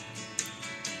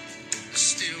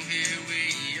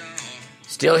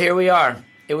 Still here we are.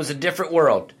 It was a different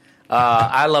world.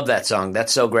 I love that song.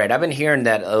 That's so great. I've been hearing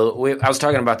that. I was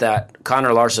talking about that.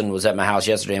 Connor Larson was at my house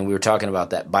yesterday, and we were talking about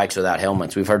that, bikes without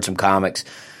helmets. We've heard some comics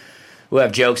who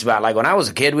have jokes about, like, when I was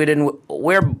a kid, we didn't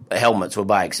wear helmets with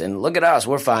bikes, and look at us,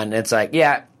 we're fine. And it's like,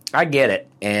 yeah, I get it.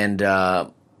 And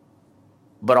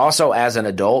but also as an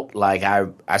adult, like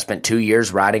I spent 2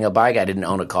 years riding a bike. I didn't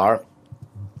own a car.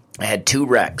 I had 2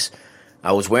 wrecks.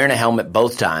 I was wearing a helmet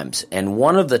both times, and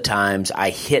one of the times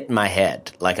I hit my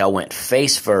head. Like, I went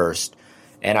face first,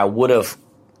 and I would have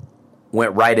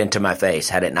went right into my face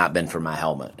had it not been for my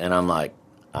helmet. And I'm like,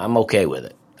 I'm okay with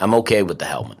it. I'm okay with the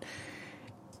helmet.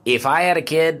 If I had a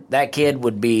kid, that kid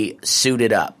would be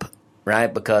suited up,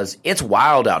 right? Because it's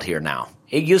wild out here now.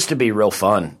 It used to be real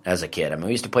fun as a kid. I mean,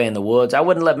 we used to play in the woods. I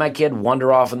wouldn't let my kid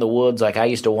wander off in the woods like I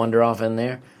used to wander off in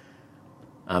there.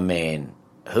 I mean,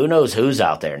 who knows who's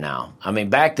out there now? I mean,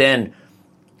 back then,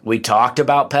 we talked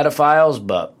about pedophiles,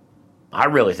 but I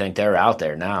really think they're out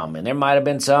there now. I mean, there might have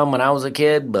been some when I was a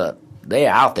kid, but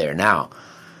they're out there now.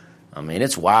 I mean,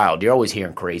 it's wild. You're always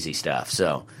hearing crazy stuff.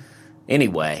 So,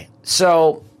 anyway,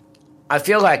 I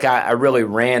feel like I really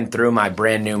ran through my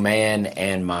brand new man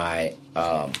and my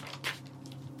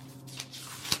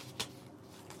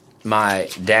my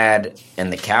dad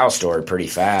and the cow story pretty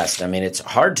fast. I mean, it's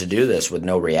hard to do this with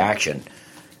no reaction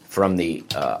from the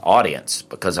audience,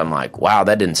 because I'm like, wow,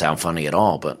 that didn't sound funny at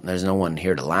all, but there's no one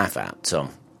here to laugh at. So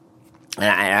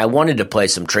I wanted to play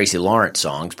some Tracy Lawrence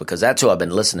songs because that's who I've been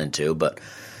listening to, but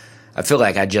I feel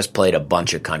like I just played a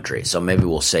bunch of country, so maybe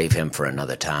we'll save him for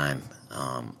another time.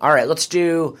 All right, let's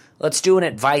do an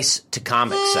advice to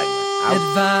comics segment.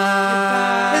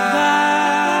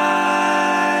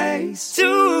 Advice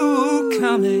to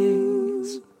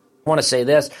comics. I want to say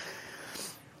this.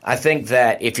 I think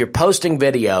that if you're posting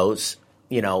videos,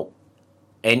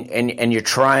 and you're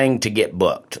trying to get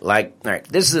booked, like, all right,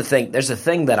 this is the thing. There's a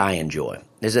thing that I enjoy.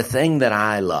 There's a thing that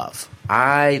I love.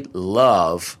 I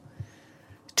love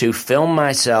to film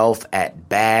myself at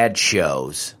bad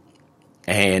shows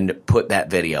and put that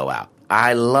video out.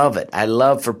 I love it. I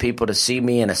love for people to see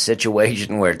me in a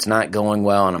situation where it's not going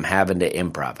well and I'm having to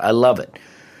improv. I love it.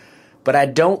 But I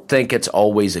don't think it's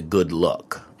always a good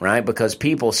look, right? Because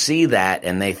people see that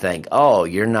and they think, oh,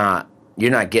 you're not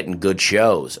getting good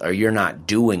shows, or you're not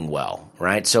doing well,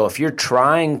 right? So if you're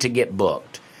trying to get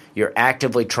booked, you're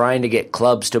actively trying to get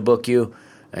clubs to book you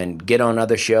and get on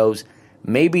other shows,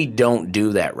 maybe don't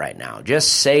do that right now.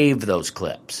 Just save those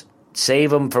clips. Save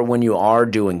them for when you are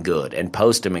doing good and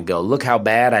post them and go, look how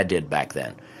bad I did back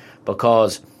then.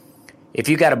 Because if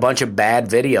you got a bunch of bad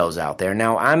videos out there,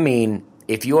 now, I mean,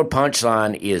 if your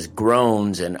punchline is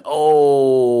groans and,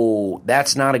 oh,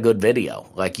 that's not a good video.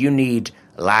 Like, you need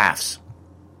laughs.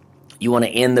 You want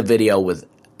to end the video with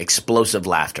explosive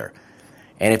laughter.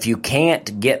 And if you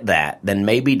can't get that, then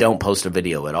maybe don't post a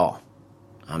video at all.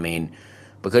 I mean,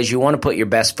 because you want to put your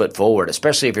best foot forward,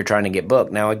 especially if you're trying to get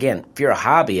booked. Now, again, if you're a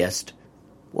hobbyist,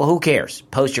 well, who cares?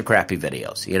 Post your crappy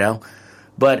videos, you know?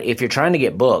 But if you're trying to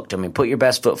get booked, I mean, put your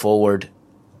best foot forward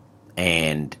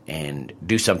and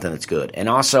do something that's good. And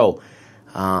also,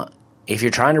 if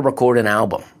you're trying to record an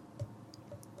album,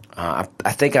 I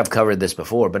think I've covered this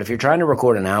before, but if you're trying to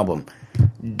record an album,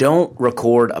 don't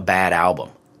record a bad album.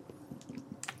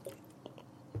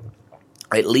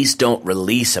 At least don't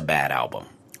release a bad album.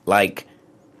 Like,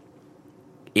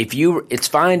 it's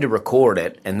fine to record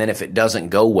it, and then if it doesn't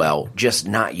go well, just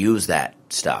not use that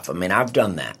stuff. I mean, I've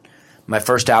done that. My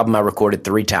first album I recorded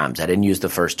 3 times. I didn't use the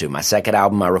first 2. My second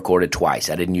album I recorded twice.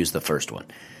 I didn't use the first one.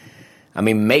 I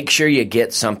mean, make sure you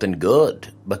get something good,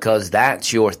 because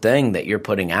that's your thing that you're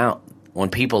putting out. When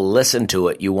people listen to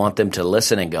it, you want them to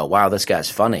listen and go, wow, this guy's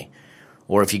funny.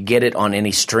 Or if you get it on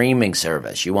any streaming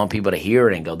service, you want people to hear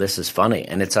it and go, this is funny.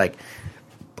 And it's like,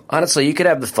 honestly, you could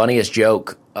have the funniest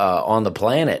joke on the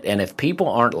planet, and if people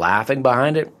aren't laughing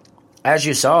behind it, as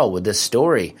you saw with this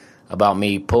story about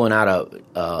me pulling out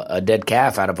a dead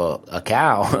calf out of a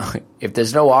cow, if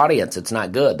there's no audience, it's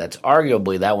not good. That's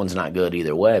arguably, that one's not good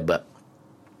either way, but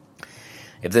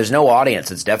if there's no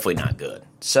audience, it's definitely not good.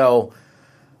 So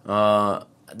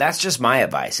that's just my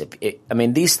advice. I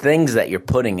mean, these things that you're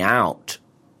putting out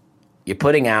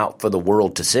for the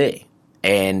world to see.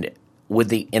 And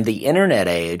in the internet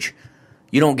age,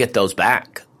 you don't get those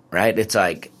back, right? It's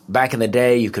like back in the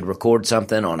day, you could record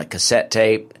something on a cassette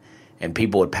tape and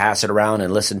people would pass it around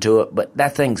and listen to it, but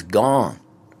that thing's gone.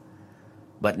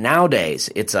 But nowadays,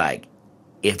 it's like,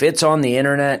 if it's on the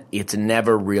internet, it's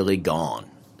never really gone.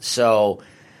 So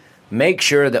make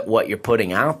sure that what you're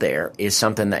putting out there is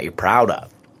something that you're proud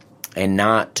of and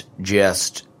not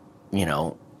just,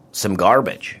 some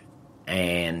garbage.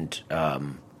 And,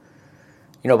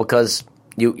 because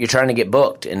you're trying to get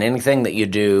booked, and anything that you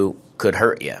do could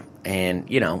hurt you. And,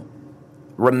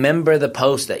 remember the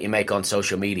posts that you make on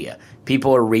social media.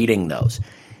 People are reading those.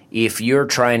 If you're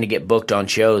trying to get booked on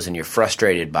shows and you're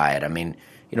frustrated by it, I mean,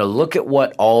 look at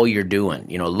what all you're doing.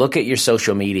 Look at your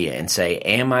social media and say,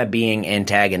 am I being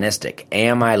antagonistic?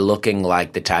 Am I looking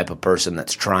like the type of person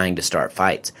that's trying to start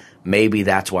fights? Maybe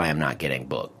that's why I'm not getting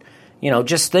booked.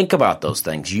 Just think about those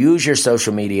things. Use your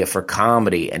social media for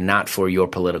comedy and not for your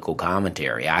political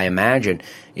commentary. I imagine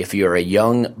if you're a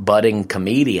young, budding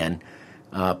comedian,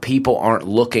 people aren't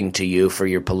looking to you for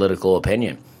your political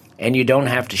opinion. And you don't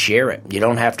have to share it. You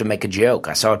don't have to make a joke.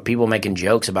 I saw people making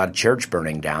jokes about a church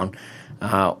burning down,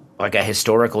 like a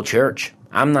historical church.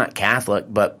 I'm not Catholic,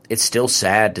 but it's still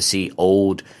sad to see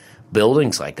old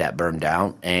buildings like that burn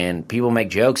down. And people make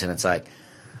jokes, and it's like,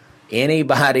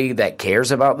 anybody that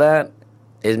cares about that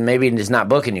is not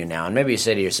booking you now. And maybe you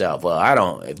say to yourself,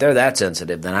 well, if they're that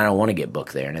sensitive, then I don't want to get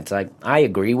booked there. And it's like, I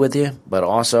agree with you, but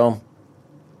also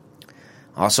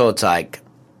it's like,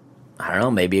 I don't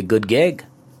know, maybe a good gig.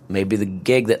 Maybe the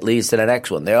gig that leads to the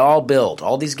next one. They all build.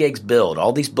 All these gigs build.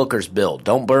 All these bookers build.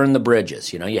 Don't burn the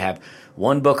bridges. You have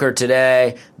one booker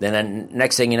today, then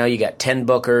next thing you know, you got 10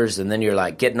 bookers, and then you're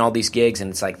like getting all these gigs,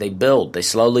 and it's like they build. They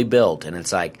slowly build. And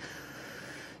it's like,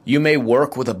 you may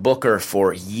work with a booker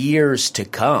for years to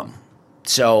come.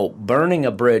 So burning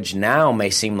a bridge now may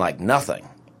seem like nothing.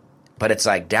 But it's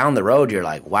like down the road, you're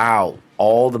like, wow,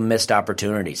 all the missed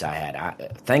opportunities I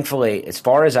had. Thankfully, as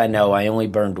far as I know, I only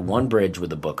burned one bridge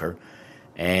with a booker.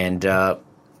 And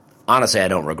honestly, I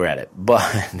don't regret it.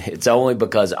 But it's only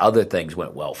because other things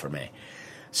went well for me.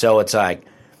 So it's like,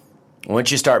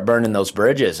 once you start burning those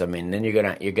bridges, I mean, then you're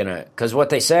gonna, because what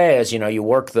they say is, you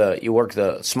work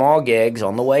the small gigs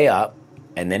on the way up,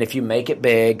 and then if you make it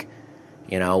big,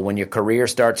 when your career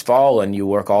starts falling, you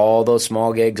work all those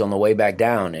small gigs on the way back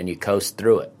down, and you coast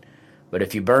through it. But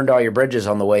if you burned all your bridges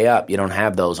on the way up, you don't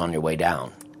have those on your way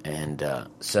down. And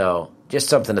so just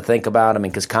something to think about. I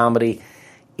mean, because comedy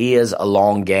is a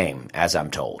long game, as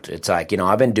I'm told. It's like,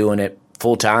 I've been doing it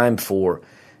full time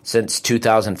since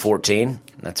 2014.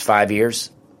 That's 5 years.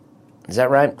 Is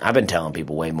that right? I've been telling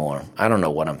people way more. I don't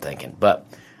know what I'm thinking. But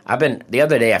the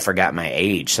other day I forgot my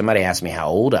age. Somebody asked me how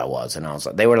old I was. And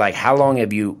they were like, how long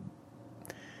have you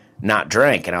not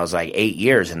drank? And I was like, 8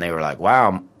 years. And they were like,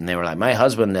 wow. And they were like, my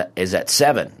husband is at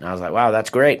 7. And I was like, wow, that's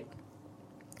great.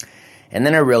 And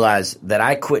then I realized that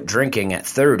I quit drinking at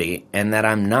 30 and that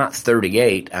I'm not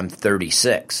 38, I'm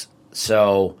 36.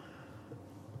 So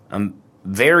I'm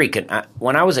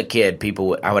when I was a kid,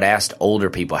 I would ask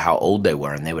older people how old they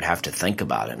were, and they would have to think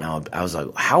about it. And I was like,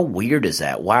 how weird is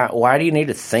that? Why do you need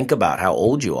to think about how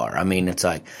old you are? I mean, it's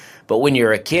like, But when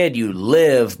you're a kid, you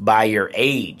live by your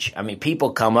age. I mean,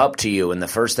 people come up to you, and the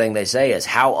first thing they say is,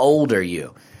 how old are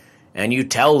you? And you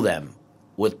tell them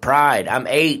with pride, I'm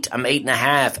 8, I'm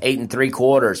 8.5, 8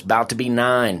 3/4, about to be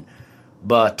 9.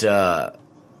 But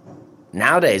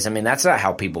nowadays, I mean, that's not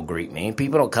how people greet me.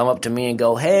 People don't come up to me and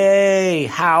go, hey,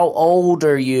 how old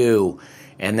are you?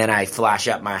 And then I flash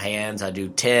up my hands. I do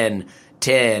 10,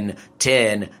 10,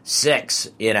 10, 6,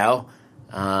 you know.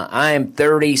 I'm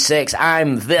 36.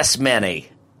 I'm this many,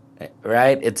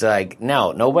 right? It's like,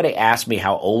 no, nobody asked me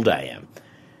how old I am.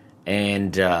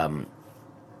 And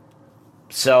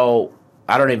so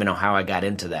I don't even know how I got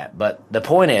into that. But the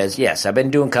point is, yes, I've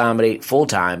been doing comedy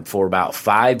full-time for about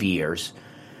 5 years.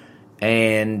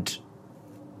 And,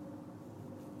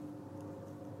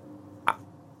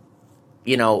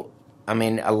 you know, I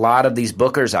mean, a lot of these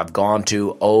bookers I've gone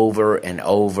to over and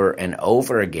over and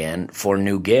over again for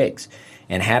new gigs.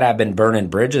 And had I been burning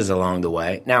bridges along the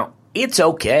way, now, it's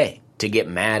okay to get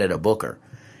mad at a booker.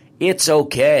 It's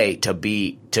okay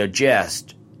to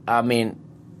just, I mean,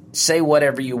 say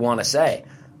whatever you want to say.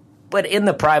 But in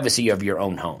the privacy of your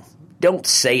own home. Don't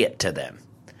say it to them.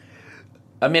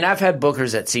 I mean, I've had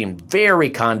bookers that seemed very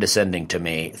condescending to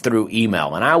me through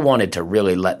email, and I wanted to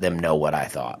really let them know what I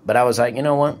thought. But I was like, you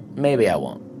know what? Maybe I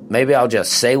won't. Maybe I'll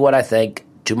just say what I think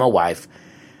to my wife,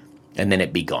 and then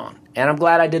it be gone. And I'm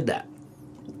glad I did that.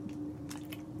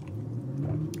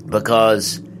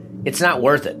 Because it's not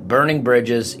worth it. Burning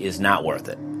bridges is not worth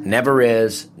it. Never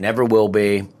is, never will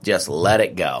be. Just let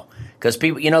it go. Because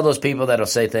people, you know those people that'll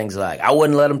say things like, I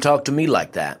wouldn't let them talk to me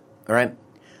like that, right?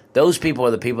 Those people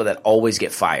are the people that always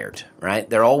get fired, right?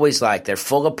 They're always like, they're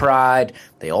full of pride.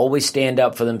 They always stand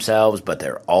up for themselves, but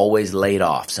they're always laid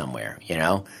off somewhere, you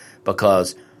know?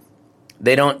 Because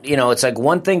they don't, you know, it's like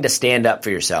one thing to stand up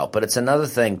for yourself, but it's another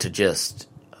thing to just,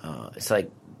 it's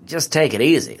like, just take it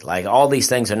easy. Like, all these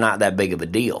things are not that big of a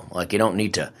deal. Like, you don't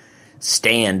need to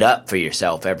stand up for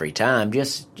yourself every time.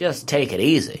 Just take it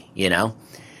easy, you know?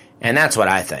 And that's what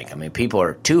I think. I mean, people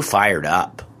are too fired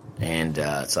up. And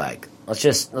it's like, let's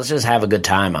just have a good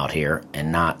time out here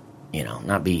and not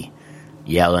be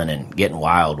yelling and getting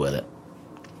wild with it.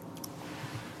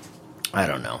 I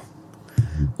don't know.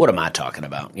 What am I talking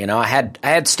about? You know, I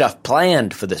had stuff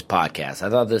planned for this podcast.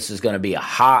 I thought this was going to be a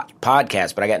hot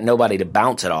podcast, but I got nobody to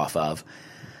bounce it off of.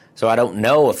 So I don't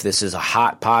know if this is a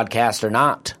hot podcast or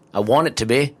not. I want it to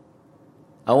be.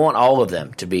 I want all of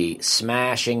them to be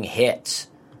smashing hits.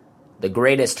 The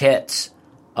greatest hits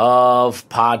of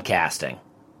podcasting.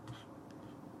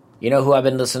 You know who I've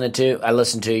been listening to? I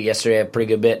listened to yesterday a pretty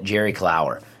good bit, Jerry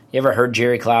Clower. You ever heard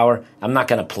Jerry Clower? I'm not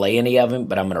going to play any of him,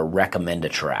 but I'm going to recommend a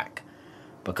track.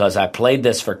 Because I played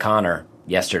this for Connor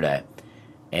yesterday,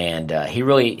 and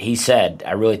he said,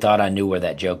 I really thought I knew where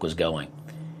that joke was going.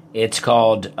 It's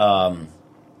called,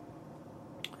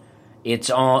 it's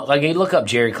on, like, you look up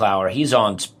Jerry Clower, he's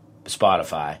on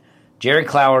Spotify. Jerry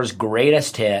Clower's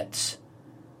Greatest Hits,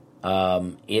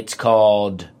 it's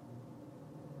called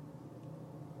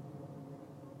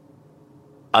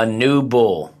A New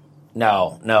Bull.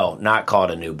 No, not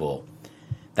called A New Bull.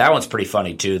 That one's pretty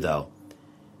funny too, though.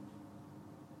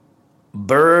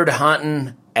 Bird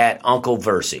Hunting at Uncle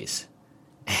Versy's.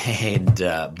 And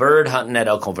Bird Hunting at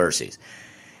Uncle Versy's.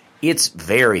 It's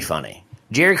very funny.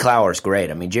 Jerry Clower's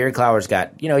great. I mean, Jerry Clower's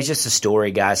got, he's just a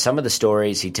story guy. Some of the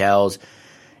stories he tells,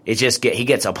 he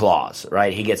gets applause,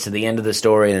 right? He gets to the end of the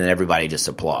story and then everybody just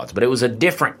applauds. But it was a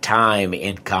different time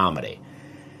in comedy.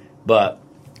 But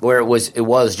where it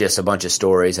was just a bunch of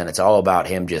stories and it's all about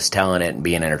him just telling it and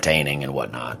being entertaining and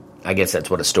whatnot. I guess that's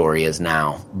what a story is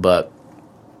now. But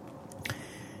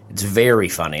it's very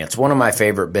funny. It's one of my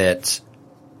favorite bits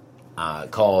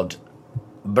called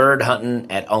Bird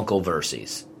Hunting at Uncle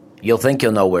Versy's. You'll think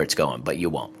you'll know where it's going, but you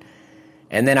won't.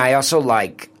 And then I also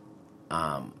like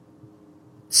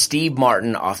Steve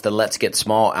Martin off the Let's Get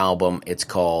Small album. It's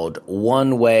called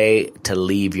One Way to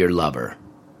Leave Your Lover.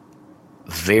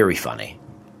 Very funny.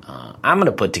 I'm going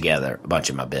to put together a bunch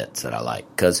of my bits that I like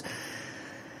because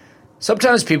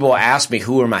sometimes people will ask me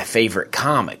who are my favorite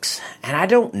comics, and I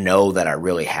don't know that I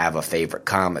really have a favorite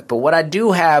comic, but what I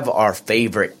do have are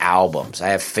favorite albums. I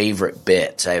have favorite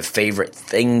bits. I have favorite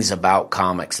things about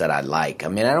comics that I like. I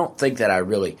mean, I don't think that I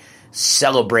really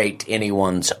celebrate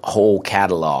anyone's whole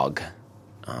catalog,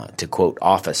 to quote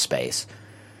Office Space,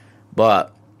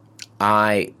 but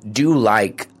I do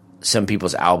like some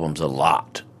people's albums a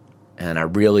lot, and I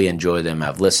really enjoy them.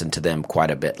 I've listened to them quite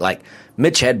a bit, like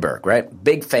Mitch Hedberg, right?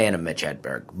 Big fan of Mitch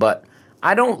Hedberg, but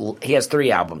he has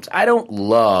 3 albums. I don't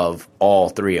love all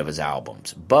 3 of his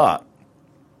albums, but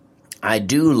I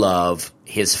do love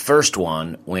his first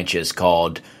one, which is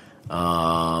called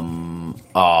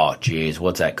Oh, geez,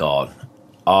 what's that called?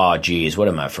 Oh, geez, what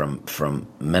am I from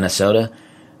Minnesota?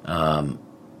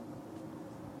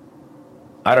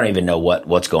 I don't even know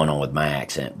what's going on with my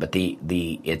accent, but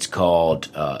it's called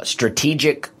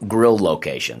Strategic Grill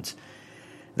Locations.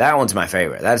 That one's my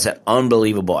favorite. That's an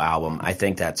unbelievable album. I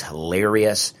think that's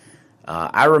hilarious.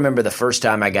 I remember the first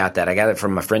time I got it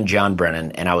from my friend John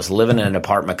Brennan, and I was living in an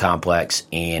apartment complex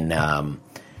in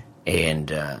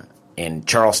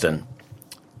Charleston,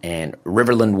 and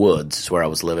Riverland Woods is where I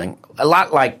was living. A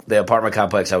lot like the apartment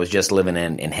complex I was just living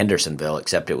in Hendersonville,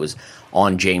 except it was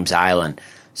on James Island.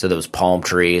 So there was palm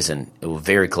trees, and it was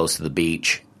very close to the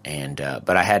beach. And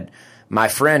but I had my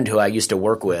friend who I used to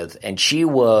work with, and she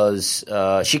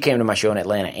came to my show in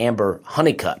Atlanta. Amber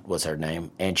Honeycutt was her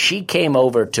name, and she came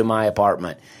over to my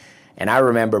apartment. And I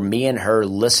remember me and her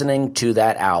listening to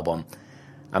that album.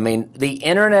 I mean, the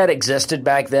internet existed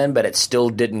back then, but it still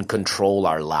didn't control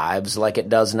our lives like it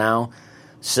does now.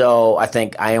 So I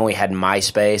think I only had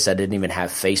MySpace. I didn't even have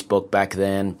Facebook back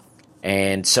then.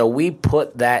 And so we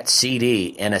put that CD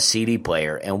in a CD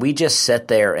player, and we just sat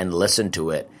there and listened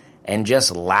to it and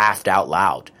just laughed out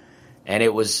loud. And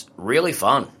it was really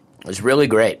fun. It was really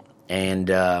great. And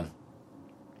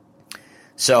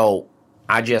so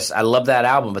I love that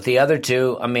album. But the other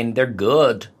two, I mean, they're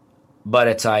good, but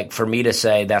it's like for me to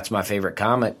say that's my favorite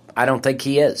comic, I don't think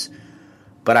he is.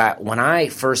 But when I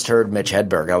first heard Mitch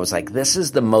Hedberg, I was like, this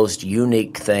is the most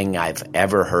unique thing I've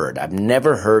ever heard. I've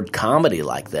never heard comedy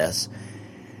like this.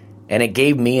 And it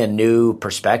gave me a new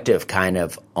perspective kind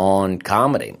of on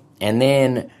comedy. And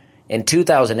then in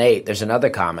 2008, there's another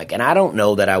comic, and I don't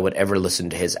know that I would ever listen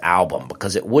to his album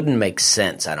because it wouldn't make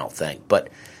sense, I don't think. But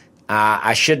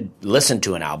I should listen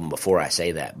to an album before I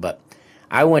say that. But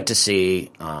I went to see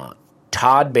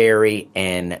Todd Barry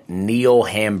and Neil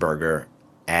Hamburger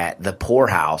at the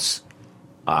Poorhouse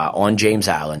on James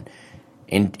Island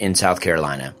in South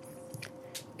Carolina.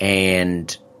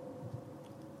 And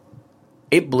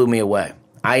it blew me away.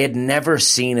 I had never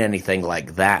seen anything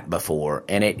like that before,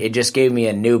 and it just gave me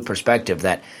a new perspective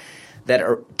that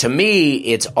to me,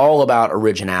 it's all about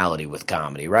originality with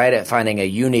comedy, right? Finding a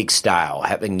unique style,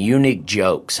 having unique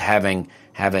jokes, having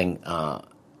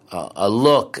a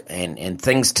look and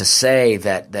things to say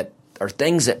that are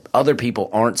things that other people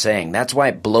aren't saying. That's why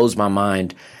it blows my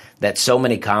mind that so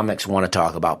many comics want to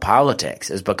talk about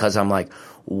politics, is because I'm like,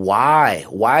 why?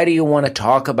 Why do you want to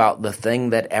talk about the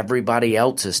thing that everybody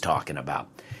else is talking about?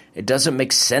 It doesn't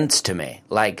make sense to me.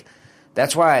 Like,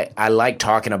 that's why I like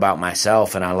talking about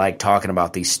myself and I like talking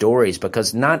about these stories,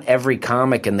 because not every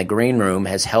comic in the green room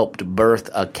has helped birth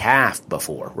a calf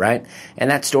before, right?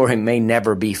 And that story may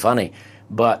never be funny,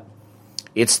 but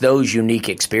it's those unique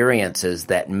experiences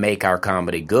that make our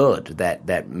comedy good,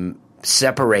 that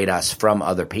separate us from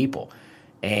other people.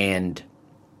 And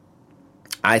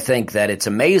I think that it's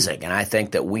amazing, and I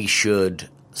think that we should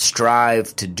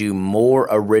strive to do more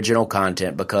original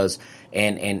content because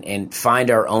and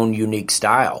find our own unique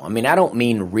style. I mean, I don't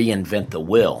mean reinvent the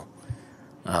wheel.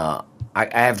 I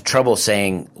have trouble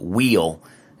saying wheel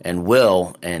and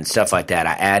will and stuff like that.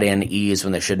 I add in E's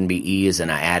when there shouldn't be E's,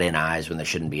 and I add in I's when there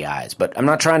shouldn't be I's. But I'm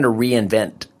not trying to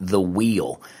reinvent the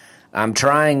wheel. I'm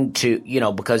trying to,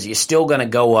 because you're still going to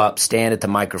go up, stand at the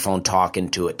microphone, talk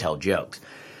into it, tell jokes.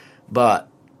 But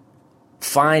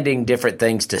finding different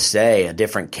things to say, a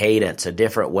different cadence, a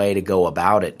different way to go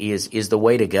about it is the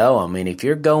way to go. I mean, if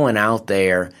you're going out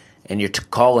there and you're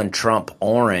calling Trump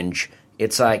orange,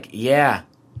 it's like, yeah,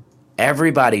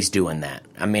 everybody's doing that.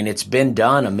 I mean, it's been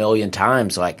done a million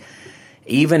times. Like,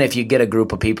 even if you get a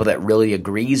group of people that really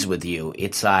agrees with you,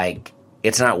 it's like,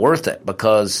 it's not worth it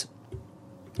because,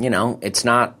 it's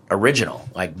not original.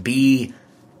 Like, be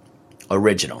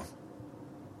original.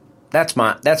 That's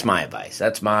my advice.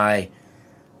 That's my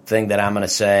thing that I'm going to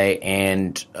say.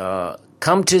 And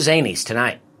come to Zanies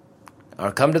tonight,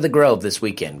 or come to the Grove this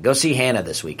weekend. Go see Hannah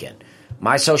this weekend.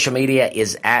 My social media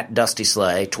is at Dusty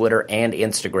Slay, Twitter and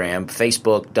Instagram,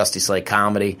 Facebook, Dusty Slay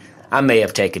Comedy. I may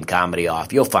have taken comedy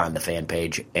off. You'll find the fan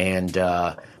page. And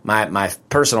my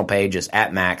personal page is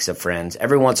at Max of Friends.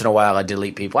 Every once in a while I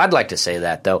delete people. I'd like to say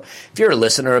that, though. If you're a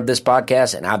listener of this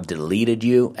podcast and I've deleted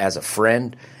you as a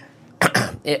friend,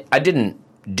 I didn't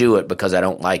do it because I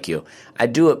don't like you. I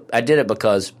did it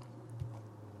because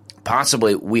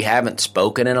possibly we haven't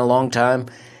spoken in a long time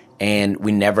and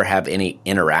we never have any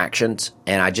interactions.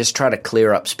 And I just try to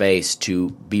clear up space to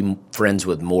be friends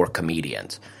with more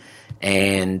comedians.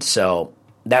 And so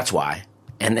that's why.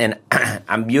 And then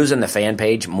I'm using the fan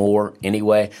page more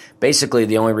anyway. Basically,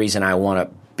 the only reason I want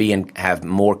to be and have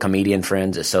more comedian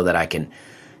friends is so that I can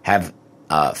have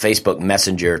Facebook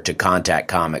Messenger to contact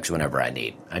comics whenever I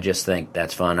need. I just think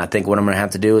that's fun. I think what I'm going to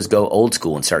have to do is go old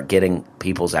school and start getting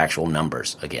people's actual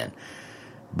numbers again.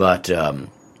 But,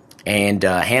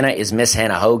 Hannah is Miss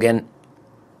Hannah Hogan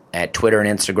at Twitter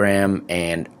and Instagram,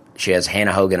 and she has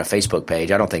Hannah Hogan a Facebook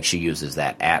page. I don't think she uses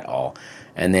that at all.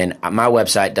 And then my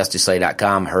website,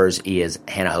 DustySlay.com. Hers is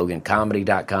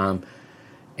HannahHoganComedy.com.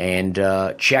 And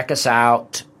check us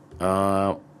out.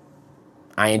 I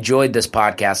enjoyed this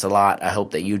podcast a lot. I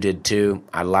hope that you did too.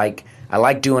 I like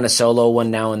doing a solo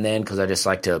one now and then because I just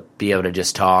like to be able to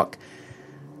just talk.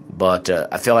 But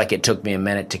I feel like it took me a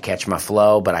minute to catch my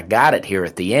flow, but I got it here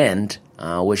at the end.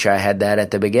 I wish I had that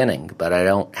at the beginning, but I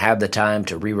don't have the time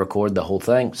to re-record the whole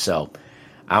thing. So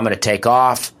I'm going to take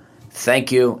off.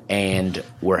 Thank you, and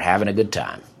we're having a good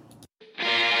time.